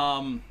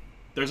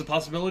there's a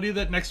possibility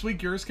that next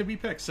week yours could be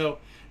picked. So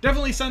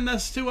definitely send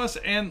this to us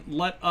and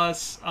let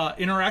us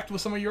interact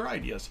with some of your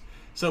ideas.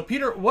 So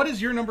Peter, what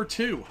is your number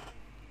 2?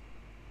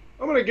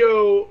 I'm going to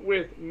go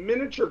with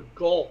miniature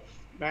golf,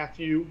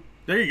 Matthew.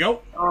 There you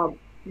go.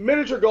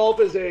 Miniature golf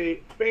is a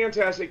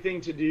fantastic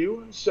thing to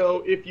do.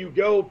 So if you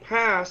go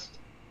past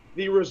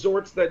the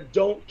resorts that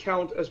don't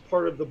count as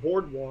part of the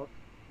boardwalk,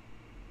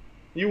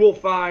 you will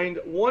find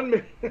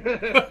one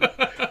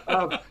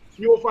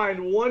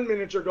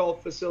miniature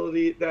golf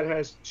facility that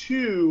has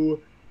 2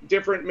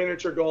 different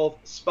miniature golf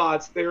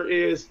spots. There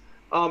is,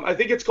 I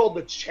think it's called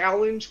the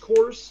Challenge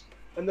Course,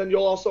 and then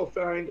you'll also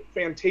find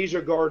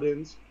Fantasia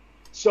Gardens.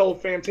 So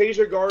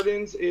Fantasia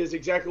Gardens is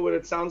exactly what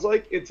it sounds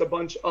like. It's a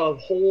bunch of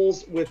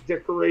holes with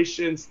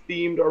decorations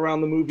themed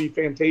around the movie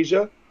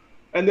Fantasia.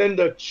 And then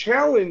the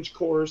Challenge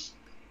Course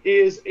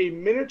is a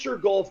miniature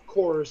golf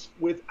course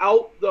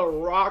without the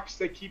rocks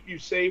that keep you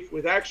safe,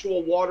 with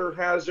actual water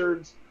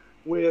hazards,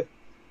 with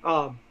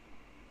and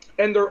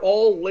they're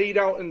all laid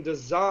out and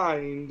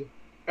designed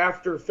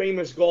after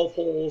famous golf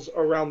holes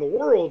around the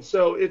world.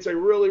 So it's a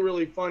really,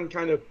 really fun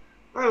kind of,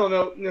 I don't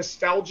know,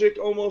 nostalgic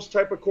almost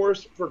type of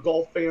course for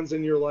golf fans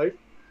in your life.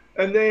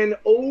 And then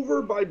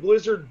over by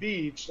Blizzard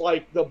Beach,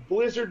 like the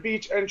Blizzard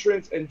Beach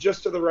entrance, and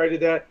just to the right of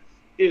that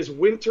is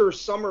Winter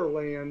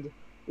Summerland,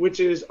 which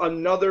is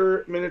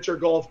another miniature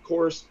golf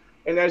course.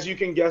 And as you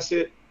can guess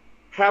it,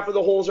 half of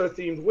the holes are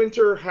themed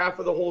winter, half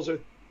of the holes are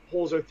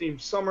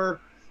themed summer.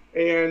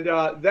 And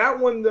that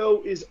one,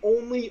 though, is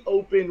only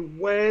open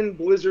when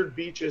Blizzard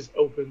Beach is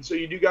open. So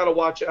you do got to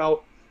watch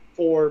out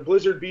for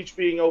Blizzard Beach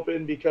being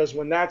open, because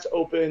when that's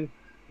open,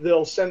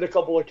 they'll send a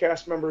couple of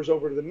cast members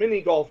over to the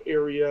mini golf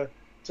area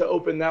to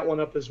open that one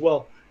up as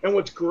well. And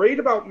what's great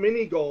about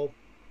mini golf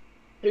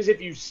is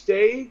if you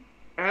stay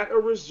at a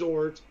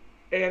resort,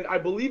 and I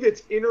believe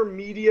it's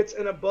intermediates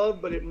and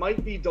above, but it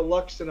might be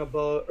deluxe and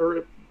above,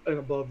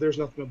 there's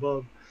nothing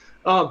above.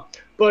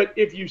 But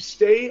if you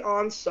stay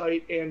on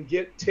site and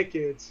get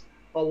tickets,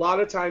 a lot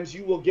of times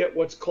you will get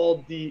what's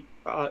called the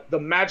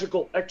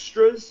magical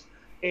extras.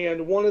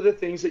 And one of the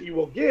things that you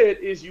will get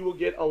is you will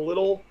get a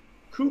little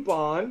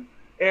coupon,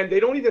 and they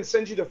don't even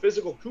send you the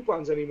physical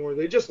coupons anymore.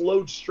 They just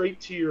load straight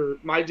to your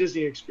My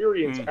Disney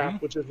Experience app,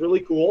 which is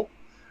really cool.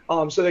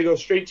 So they go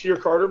straight to your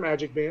card or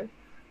Magic Band.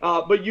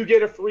 But you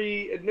get a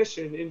free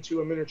admission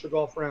into a miniature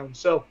golf round.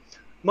 So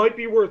might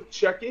be worth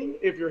checking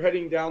if you're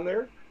heading down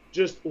there.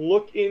 Just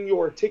look in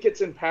your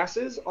tickets and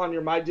passes on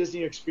your My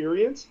Disney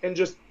Experience and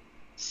just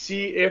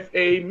see if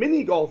a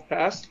mini golf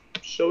pass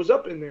shows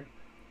up in there.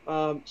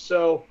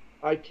 So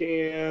I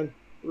can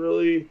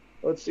really,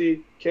 let's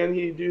see, can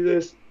he do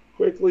this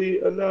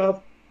quickly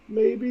enough?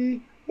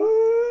 Maybe.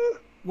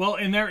 Well,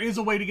 and there is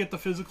a way to get the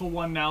physical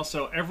one now.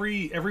 So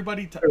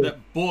everybody that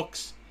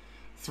books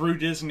through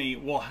Disney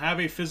will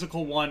have a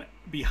physical one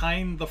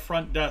behind the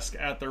front desk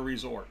at their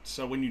resort.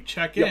 So when you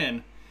check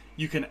in,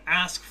 you can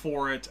ask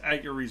for it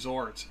at your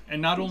resort. And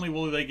not only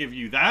will they give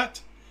you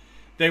that,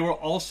 they will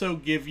also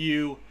give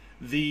you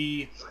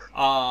the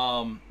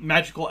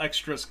Magical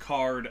Extras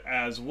card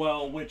as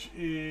well, which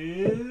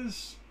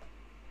is,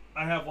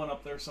 I have one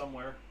up there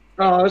somewhere.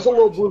 It's a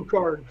little blue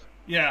card.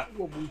 Yeah.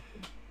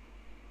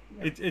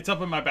 It's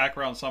up in my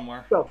background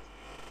somewhere. So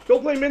go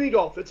play mini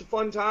golf. It's a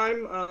fun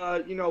time.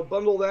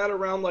 Bundle that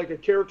around like a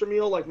character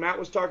meal, like Matt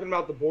was talking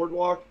about, the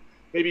boardwalk.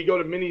 Maybe go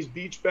to Minnie's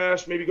Beach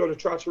Bash. Maybe go to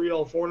Trattoria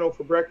El Forno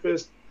for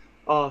breakfast.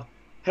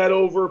 Head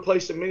over, play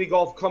some mini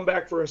golf, come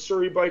back for a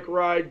Surrey bike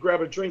ride,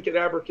 grab a drink at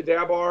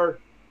Abracadabar.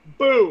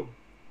 Boom.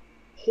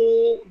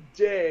 Whole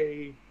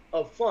day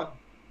of fun.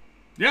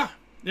 Yeah.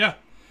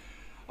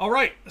 All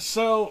right.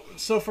 So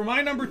for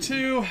my number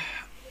 2,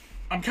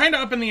 I'm kind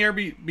of up in the air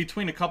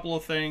between a couple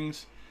of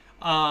things.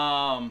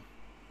 My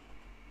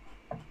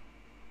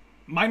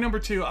number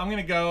 2, I'm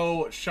going to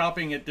go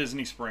shopping at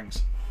Disney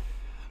Springs.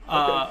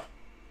 Okay.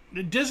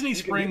 Disney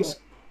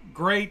Springs,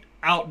 great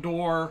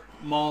outdoor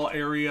mall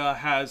area,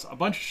 has a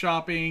bunch of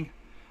shopping,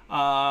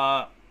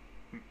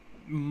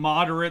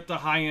 moderate to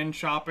high-end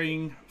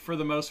shopping for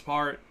the most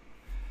part,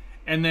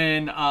 and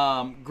then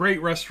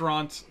great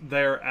restaurants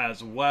there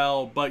as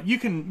well. But you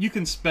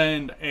can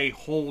spend a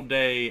whole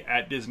day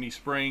at Disney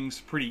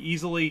Springs pretty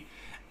easily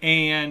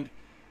and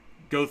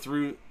go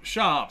through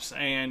shops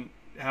and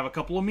have a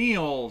couple of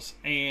meals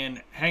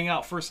and hang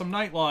out for some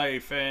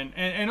nightlife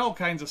and all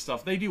kinds of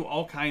stuff. They do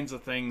all kinds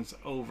of things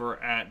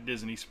over at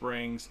Disney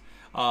Springs.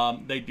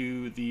 They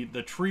do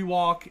the tree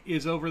walk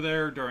is over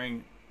there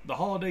during the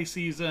holiday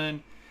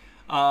season.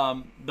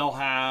 They'll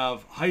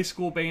have high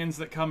school bands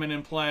that come in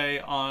and play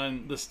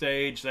on the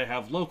stage. They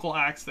have local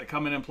acts that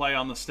come in and play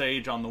on the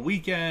stage on the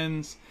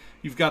weekends.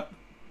 You've got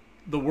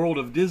the World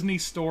of Disney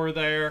store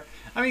there.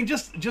 I mean,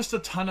 just a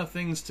ton of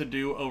things to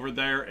do over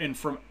there. And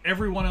from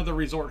every one of the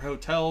resort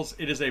hotels,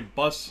 it is a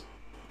bus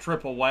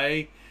trip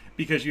away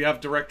because you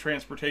have direct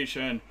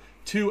transportation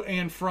to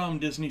and from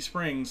Disney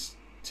Springs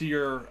to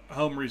your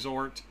home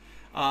resort.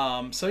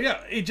 So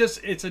yeah,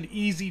 it's an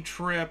easy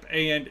trip,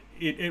 and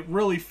it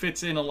really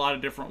fits in a lot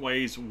of different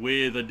ways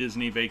with a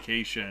Disney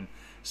vacation.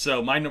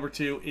 So my number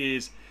 2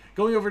 is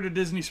going over to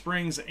Disney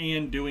Springs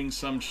and doing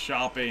some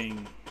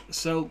shopping.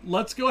 So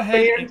let's go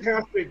ahead.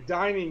 Fantastic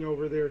dining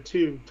over there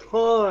too.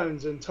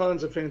 Tons and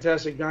tons of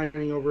fantastic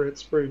dining over at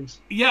Springs.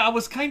 Yeah, I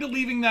was kind of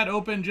leaving that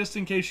open just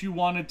in case you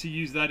wanted to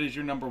use that as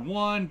your number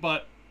 1,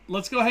 but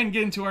let's go ahead and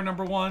get into our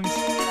number 1s.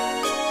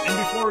 And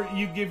before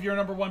you give your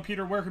number 1,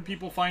 Peter, where can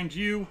people find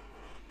you?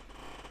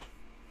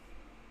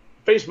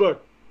 Facebook.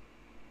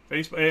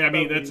 I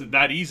mean, that's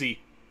that easy.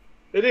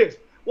 It is.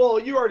 Well,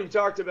 you already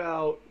talked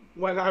about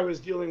when I was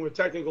dealing with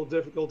technical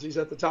difficulties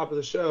at the top of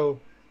the show.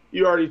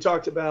 You already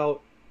talked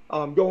about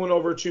going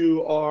over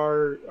to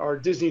our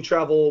Disney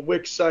Travel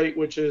Wix site,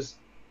 which is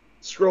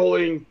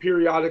scrolling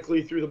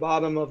periodically through the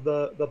bottom of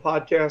the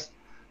podcast.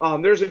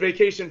 There's a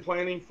vacation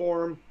planning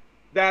form.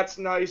 That's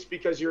nice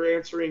because you're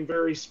answering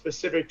very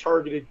specific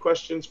targeted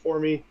questions for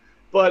me.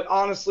 But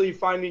honestly,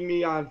 finding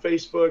me on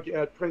Facebook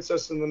at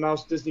Princess and the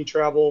Mouse Disney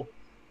Travel.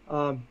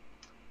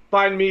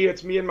 Find me.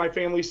 It's me and my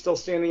family still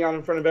standing out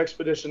in front of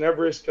Expedition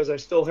Everest because I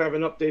still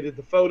haven't updated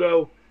the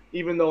photo,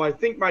 even though I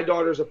think my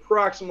daughter's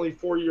approximately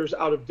 4 years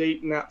out of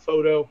date in that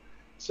photo.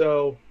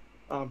 So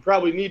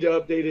probably need to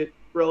update it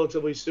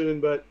relatively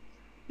soon. But,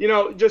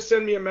 just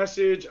send me a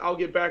message. I'll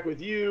get back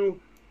with you.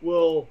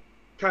 We'll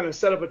kind of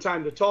set up a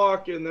time to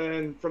talk. And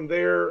then from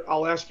there,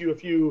 I'll ask you a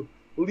few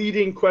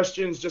leading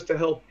questions just to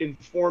help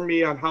inform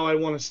me on how I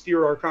want to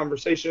steer our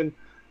conversation.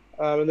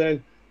 And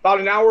then about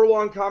an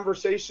hour-long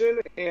conversation,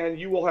 and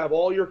you will have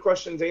all your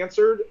questions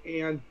answered,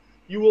 and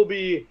you will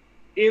be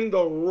in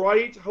the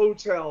right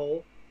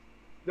hotel.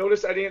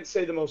 Notice I didn't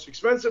say the most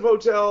expensive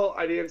hotel.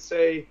 I didn't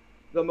say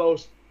the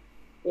most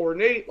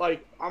ornate.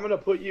 Like, I'm going to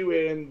put you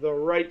in the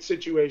right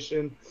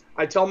situation.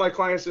 I tell my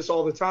clients this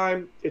all the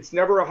time. It's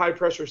never a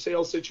high-pressure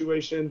sales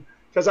situation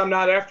because I'm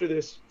not after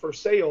this for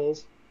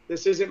sales.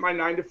 This isn't my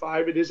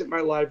 9-to-5. It isn't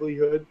my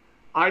livelihood.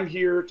 I'm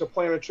here to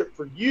plan a trip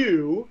for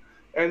you.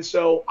 And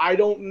so I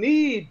don't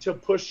need to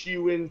push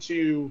you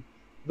into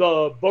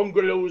the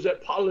bungalows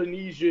at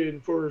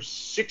Polynesian for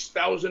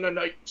 $6,000 a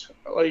night.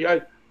 Like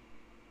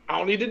I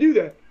don't need to do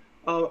that.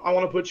 I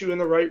want to put you in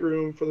the right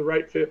room for the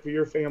right fit for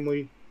your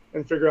family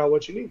and figure out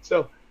what you need.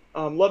 So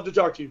love to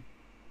talk to you.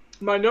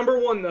 My number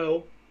 1,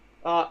 though,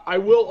 I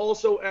will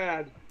also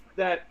add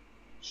that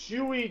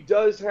Chewy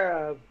does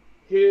have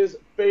his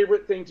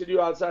favorite thing to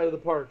do outside of the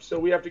park. So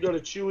we have to go to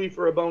Chewy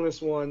for a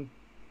bonus one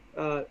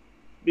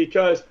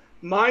because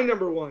my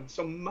number 1,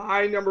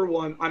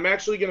 I'm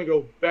actually going to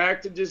go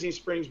back to Disney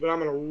Springs, but I'm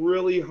going to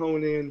really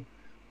hone in.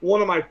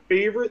 One of my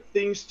favorite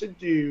things to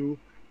do,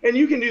 and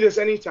you can do this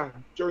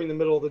anytime during the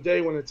middle of the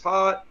day when it's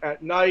hot,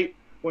 at night,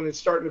 when it's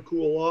starting to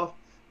cool off,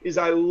 is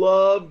I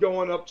love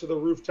going up to the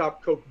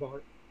rooftop Coke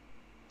bar.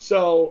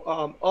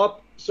 So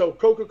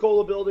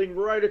Coca-Cola building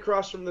right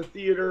across from the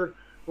theater,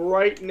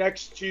 right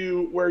next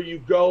to where you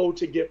go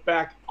to get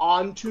back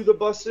onto the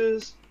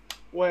buses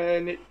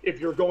if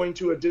you're going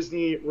to a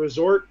Disney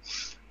resort.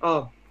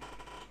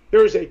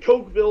 There's a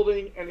Coke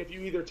building, and if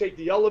you either take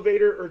the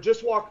elevator or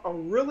just walk a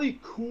really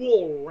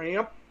cool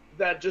ramp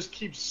that just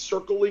keeps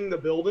circling the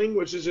building,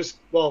 which is just,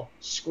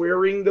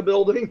 squaring the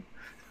building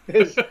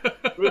is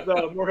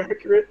more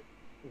accurate,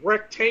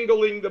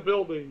 rectangling the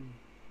building.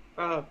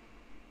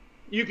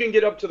 You can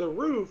get up to the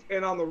roof,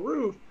 and on the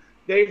roof,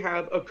 they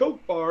have a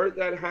Coke bar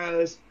that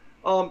has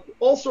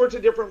all sorts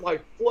of different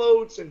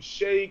floats and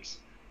shakes.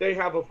 They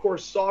have, of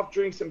course, soft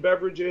drinks and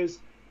beverages,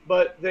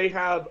 but they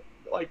have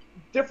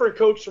different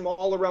Cokes from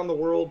all around the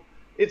world.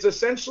 It's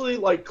essentially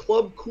like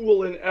Club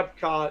Cool in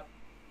Epcot,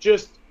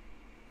 just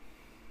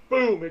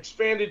boom,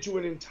 expanded to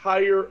an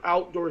entire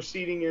outdoor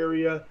seating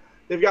area.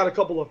 They've got a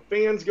couple of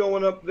fans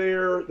going up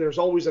there. There's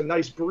always a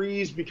nice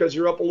breeze because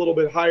you're up a little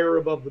bit higher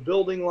above the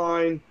building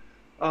line.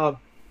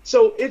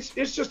 So it's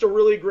just a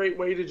really great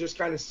way to just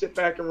kind of sit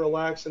back and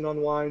relax and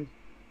unwind.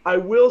 I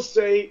will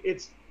say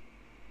it's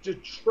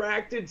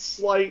detracted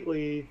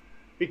slightly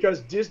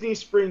because Disney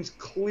Springs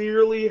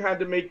clearly had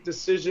to make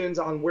decisions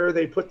on where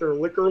they put their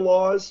liquor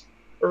laws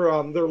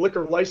or their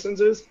liquor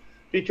licenses,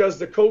 because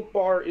the Coke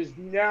bar is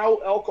now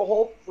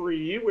alcohol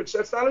free, which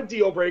that's not a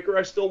deal breaker.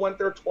 I still went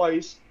there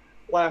twice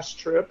last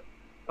trip.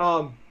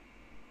 But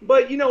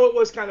it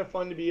was kind of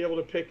fun to be able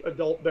to pick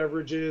adult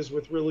beverages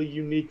with really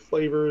unique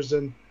flavors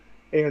and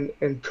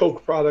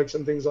Coke products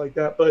and things like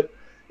that. But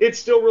it's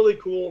still really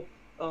cool.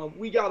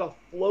 We got a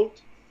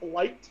float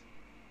flight.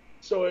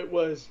 So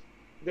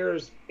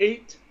there's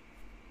 8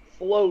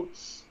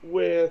 floats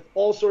with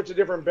all sorts of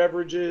different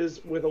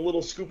beverages with a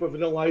little scoop of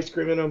vanilla ice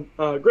cream in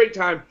them. Great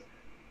time.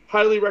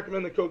 Highly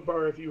recommend the Coke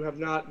bar if you have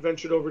not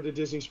ventured over to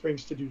Disney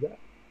Springs to do that.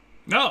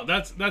 No,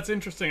 that's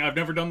interesting. I've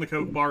never done the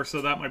Coke bar,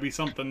 so that might be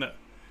something that,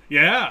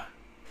 yeah.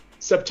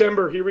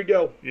 September, here we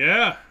go.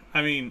 Yeah.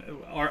 I mean,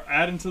 are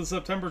adding to the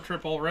September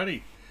trip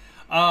already.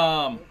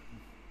 All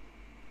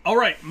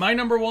right, my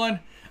number one.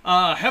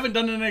 Haven't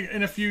done it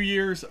in a few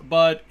years,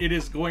 but it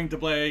is going to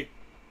play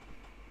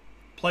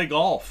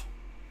golf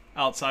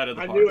outside of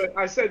the park. I knew it.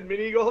 I said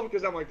mini golf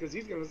because I'm like, because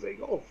he's going to say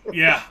golf.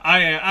 Yeah, I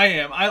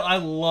am. I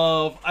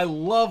love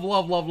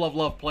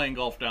playing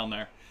golf down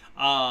there.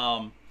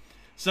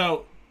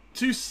 So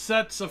 2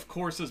 sets of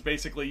courses,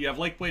 basically. You have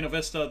Lake Buena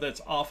Vista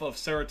that's off of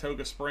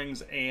Saratoga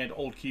Springs and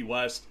Old Key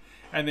West.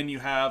 And then you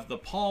have the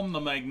Palm, the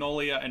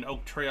Magnolia, and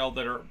Oak Trail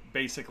that are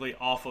basically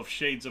off of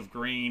Shades of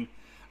Green,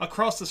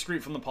 across the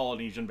street from the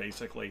Polynesian,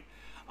 basically.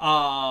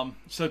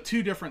 So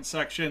 2 different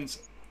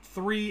sections,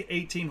 3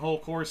 18-hole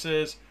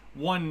courses,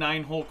 1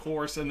 9-hole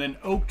course, and then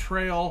Oak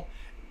Trail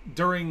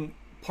during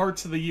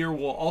parts of the year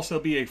will also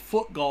be a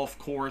foot golf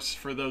course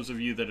for those of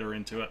you that are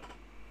into it.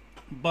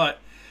 But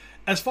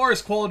as far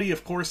as quality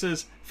of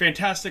courses,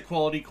 fantastic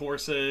quality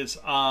courses.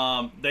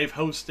 They've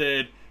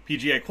hosted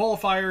PGA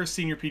qualifiers,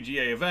 senior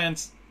PGA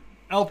events,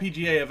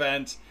 LPGA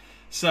events.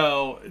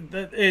 So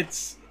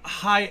it's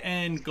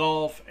high-end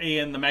golf,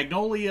 and the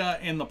Magnolia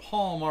and the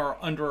Palm are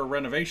under a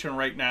renovation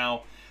right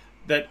now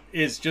that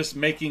is just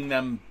making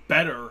them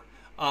better,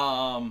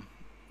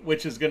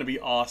 which is going to be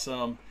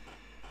awesome.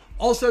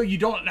 Also, you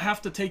don't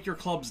have to take your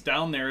clubs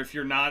down there if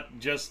you're not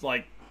just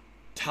like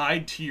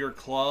tied to your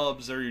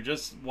clubs, or you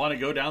just want to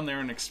go down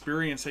there and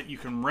experience it. You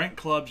can rent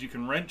clubs, you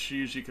can rent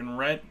shoes, you can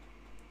rent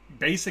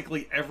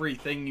basically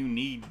everything you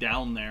need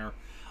down there,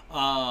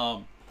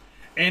 and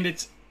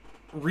it's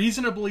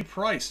reasonably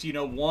priced. You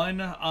know,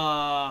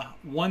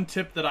 one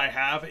tip that I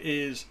have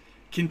is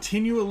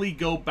continually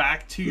go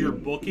back to your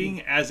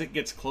booking as it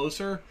gets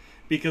closer,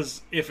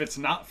 because if it's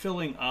not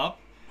filling up,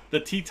 the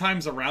tee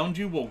times around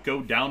you will go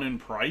down in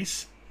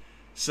price.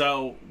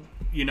 So,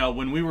 you know,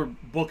 when we were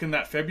booking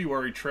that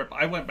February trip,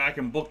 I went back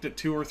and booked it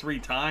 2 or 3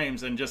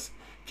 times and just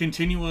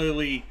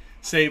continually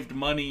saved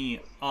money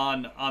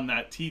on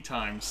that tee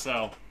time.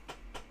 So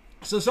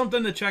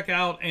something to check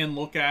out and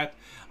look at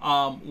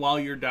while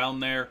you're down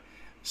there.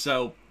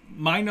 So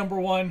my number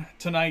one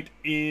tonight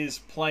is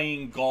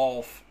playing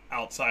golf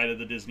outside of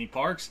the Disney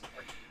parks.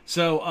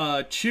 So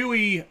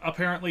Chewy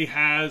apparently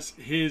has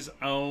his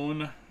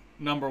own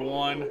number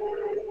one.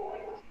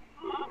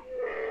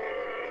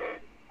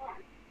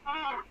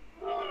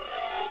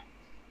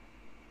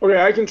 Okay,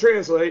 I can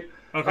translate.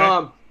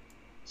 Okay.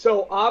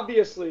 So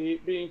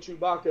obviously, being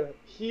Chewbacca,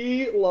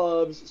 he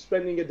loves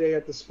spending a day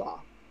at the spa.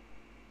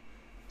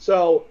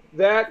 So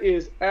that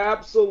is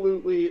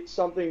absolutely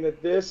something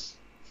that this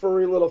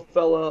furry little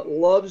fella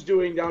loves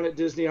doing down at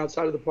Disney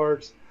outside of the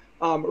parks.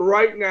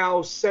 Right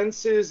now,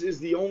 Senses is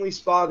the only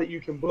spa that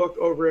you can book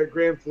over at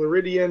Grand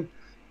Floridian,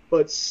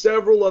 but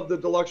several of the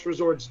deluxe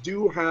resorts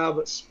do have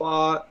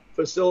spa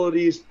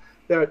facilities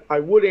that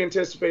I would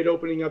anticipate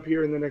opening up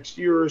here in the next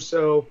year or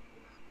so.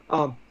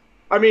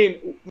 I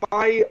mean,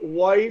 my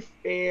wife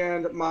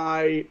and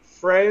my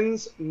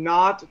friend's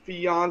not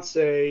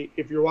fiance,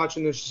 if you're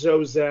watching this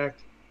show, Zach,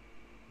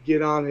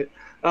 get on it.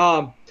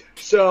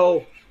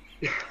 So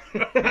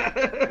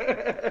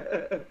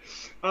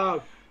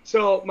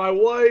my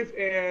wife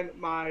and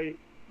my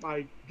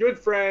good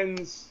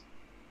friends,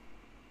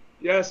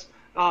 yes,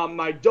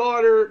 my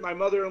daughter, my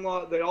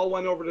mother-in-law, they all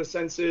went over to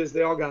Senses.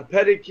 They all got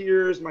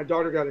pedicures. My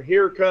daughter got a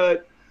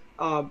haircut.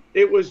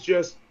 It was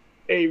just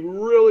a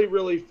really,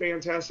 really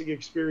fantastic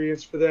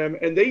experience for them.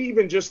 And they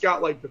even just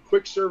got like the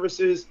quick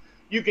services.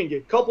 You can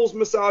get couples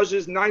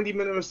massages,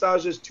 90-minute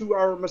massages,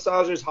 2-hour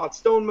massages, hot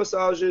stone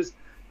massages,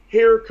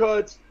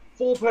 haircuts,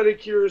 full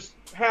pedicures,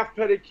 half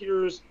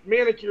pedicures,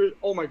 manicures.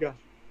 Oh my gosh.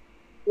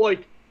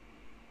 Like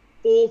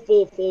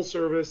full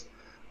service.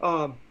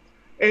 And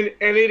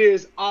it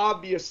is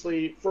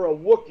obviously, for a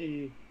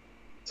Wookiee,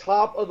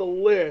 top of the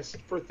list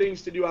for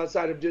things to do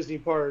outside of Disney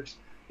parks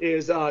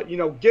is,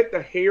 get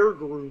the hair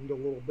groomed a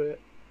little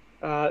bit.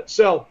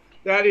 So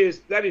that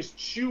is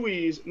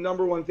Chewy's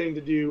number one thing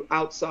to do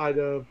outside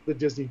of the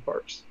Disney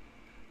parks.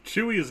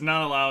 Chewy is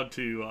not allowed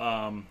to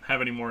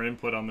have any more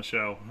input on the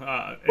show.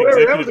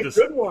 Whatever, that was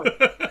a good one.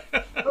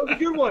 That was a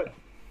good one.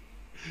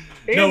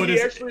 And no,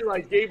 he actually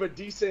gave a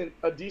decent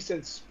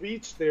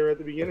speech there at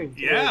the beginning.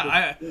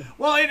 Yeah,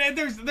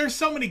 there's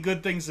so many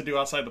good things to do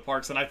outside the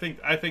parks, and I think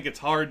it's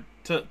hard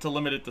to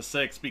limit it to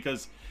 6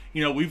 because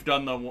we've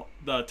done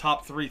the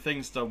top 3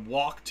 things to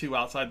walk to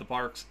outside the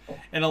parks,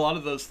 and a lot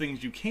of those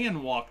things you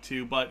can walk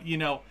to, but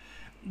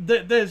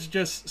there's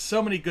just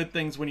so many good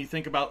things when you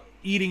think about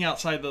eating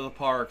outside of the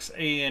parks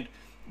and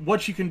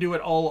what you can do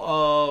at all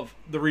of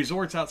the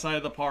resorts outside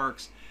of the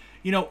parks.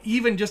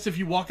 Even just if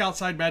you walk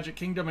outside Magic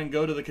Kingdom and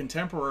go to the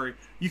Contemporary,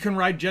 you can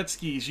ride jet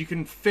skis, you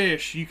can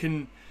fish, you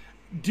can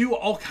do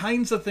all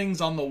kinds of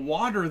things on the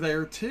water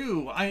there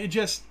too.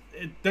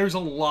 There's a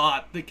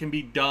lot that can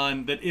be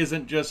done that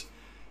isn't just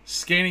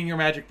scanning your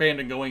Magic Band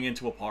and going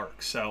into a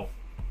park. So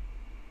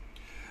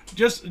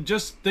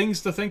just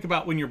things to think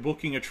about when you're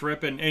booking a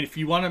trip, and if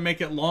you want to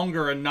make it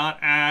longer and not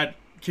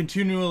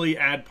continually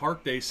add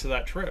park days to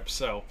that trip.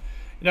 So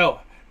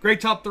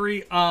great top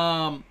 3.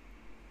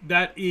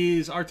 that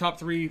is our top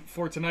 3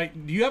 for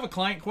tonight. Do you have a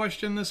client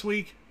question this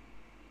week?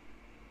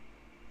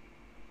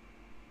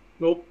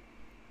 Nope.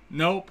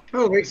 Nope. I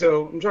don't think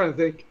so. I'm trying to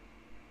think.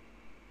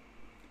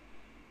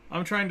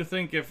 I'm trying to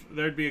think if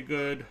there'd be a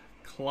good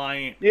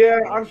client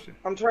question.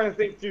 I'm trying to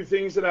think through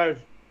things that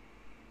I've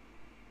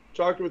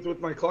talked with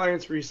my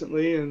clients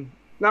recently, and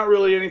not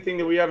really anything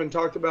that we haven't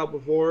talked about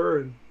before.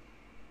 And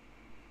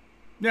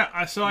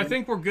yeah, so I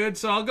think we're good.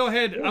 So I'll go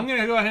ahead. Yeah. I'm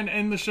going to go ahead and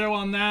end the show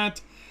on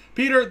that.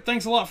 Peter,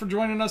 thanks a lot for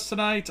joining us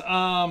tonight.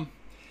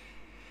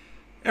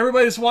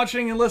 Everybody that's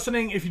watching and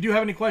listening, if you do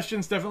have any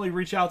questions, definitely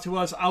reach out to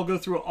us. I'll go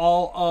through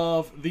all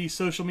of the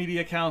social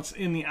media accounts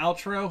in the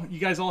outro. You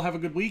guys all have a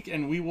good week,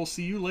 and we will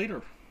see you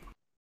later.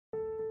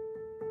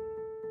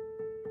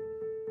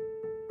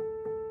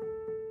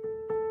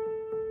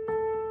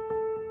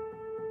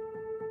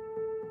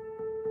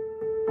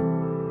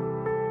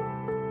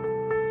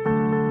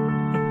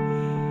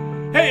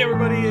 Hey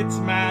everybody, it's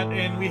Matt,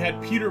 and we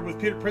had Peter with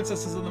Peter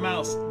Princesses and the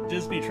Mouse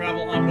Disney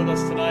Travel on with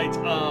us tonight.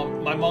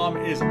 My mom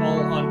is all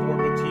on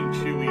board with Team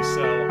Chewy,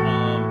 so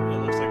it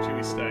looks like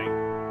Chewy's staying.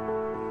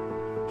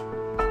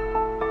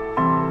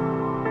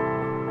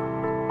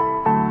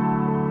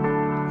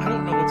 I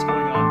don't know what's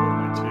going on with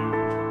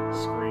my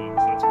 2 screens.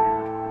 That's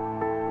weird.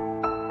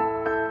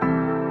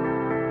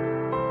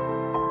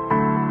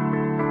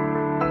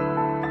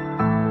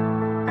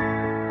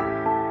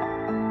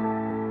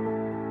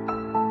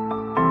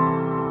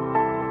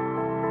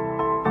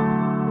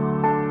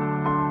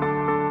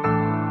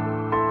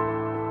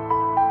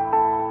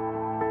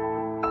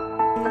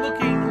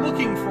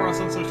 Looking for us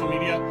on social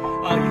media, you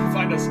can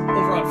find us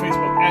over on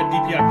Facebook at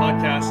DPI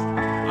Podcast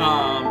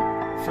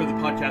for the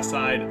podcast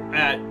side,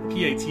 at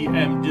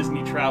PATM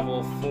Disney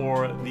Travel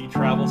for the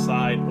travel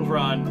side, over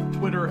on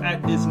Twitter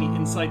at Disney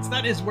Insights.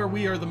 That is where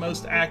we are the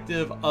most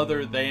active,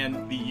 other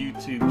than the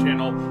YouTube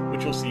channel,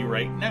 which you'll see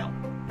right now.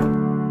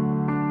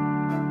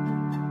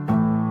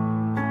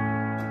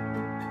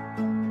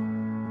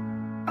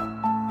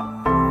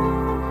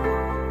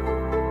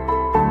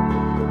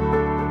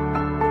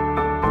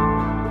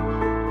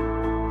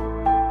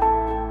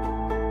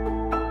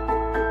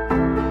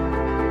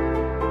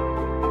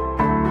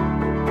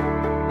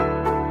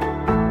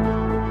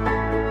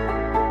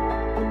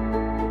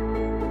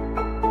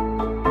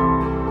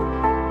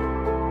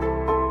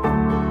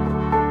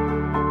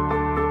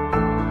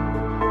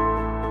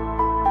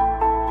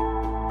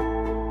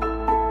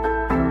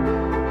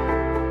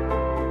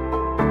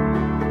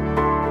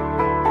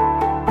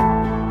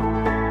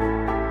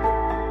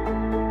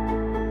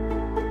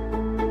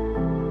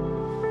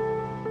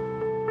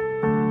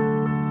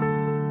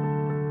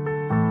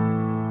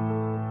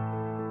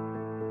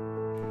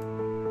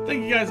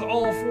 Thank you guys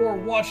all for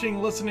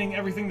watching, listening,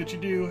 everything that you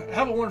do.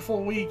 Have a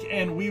wonderful week,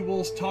 and we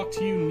will talk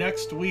to you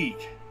next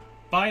week.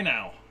 Bye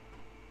now.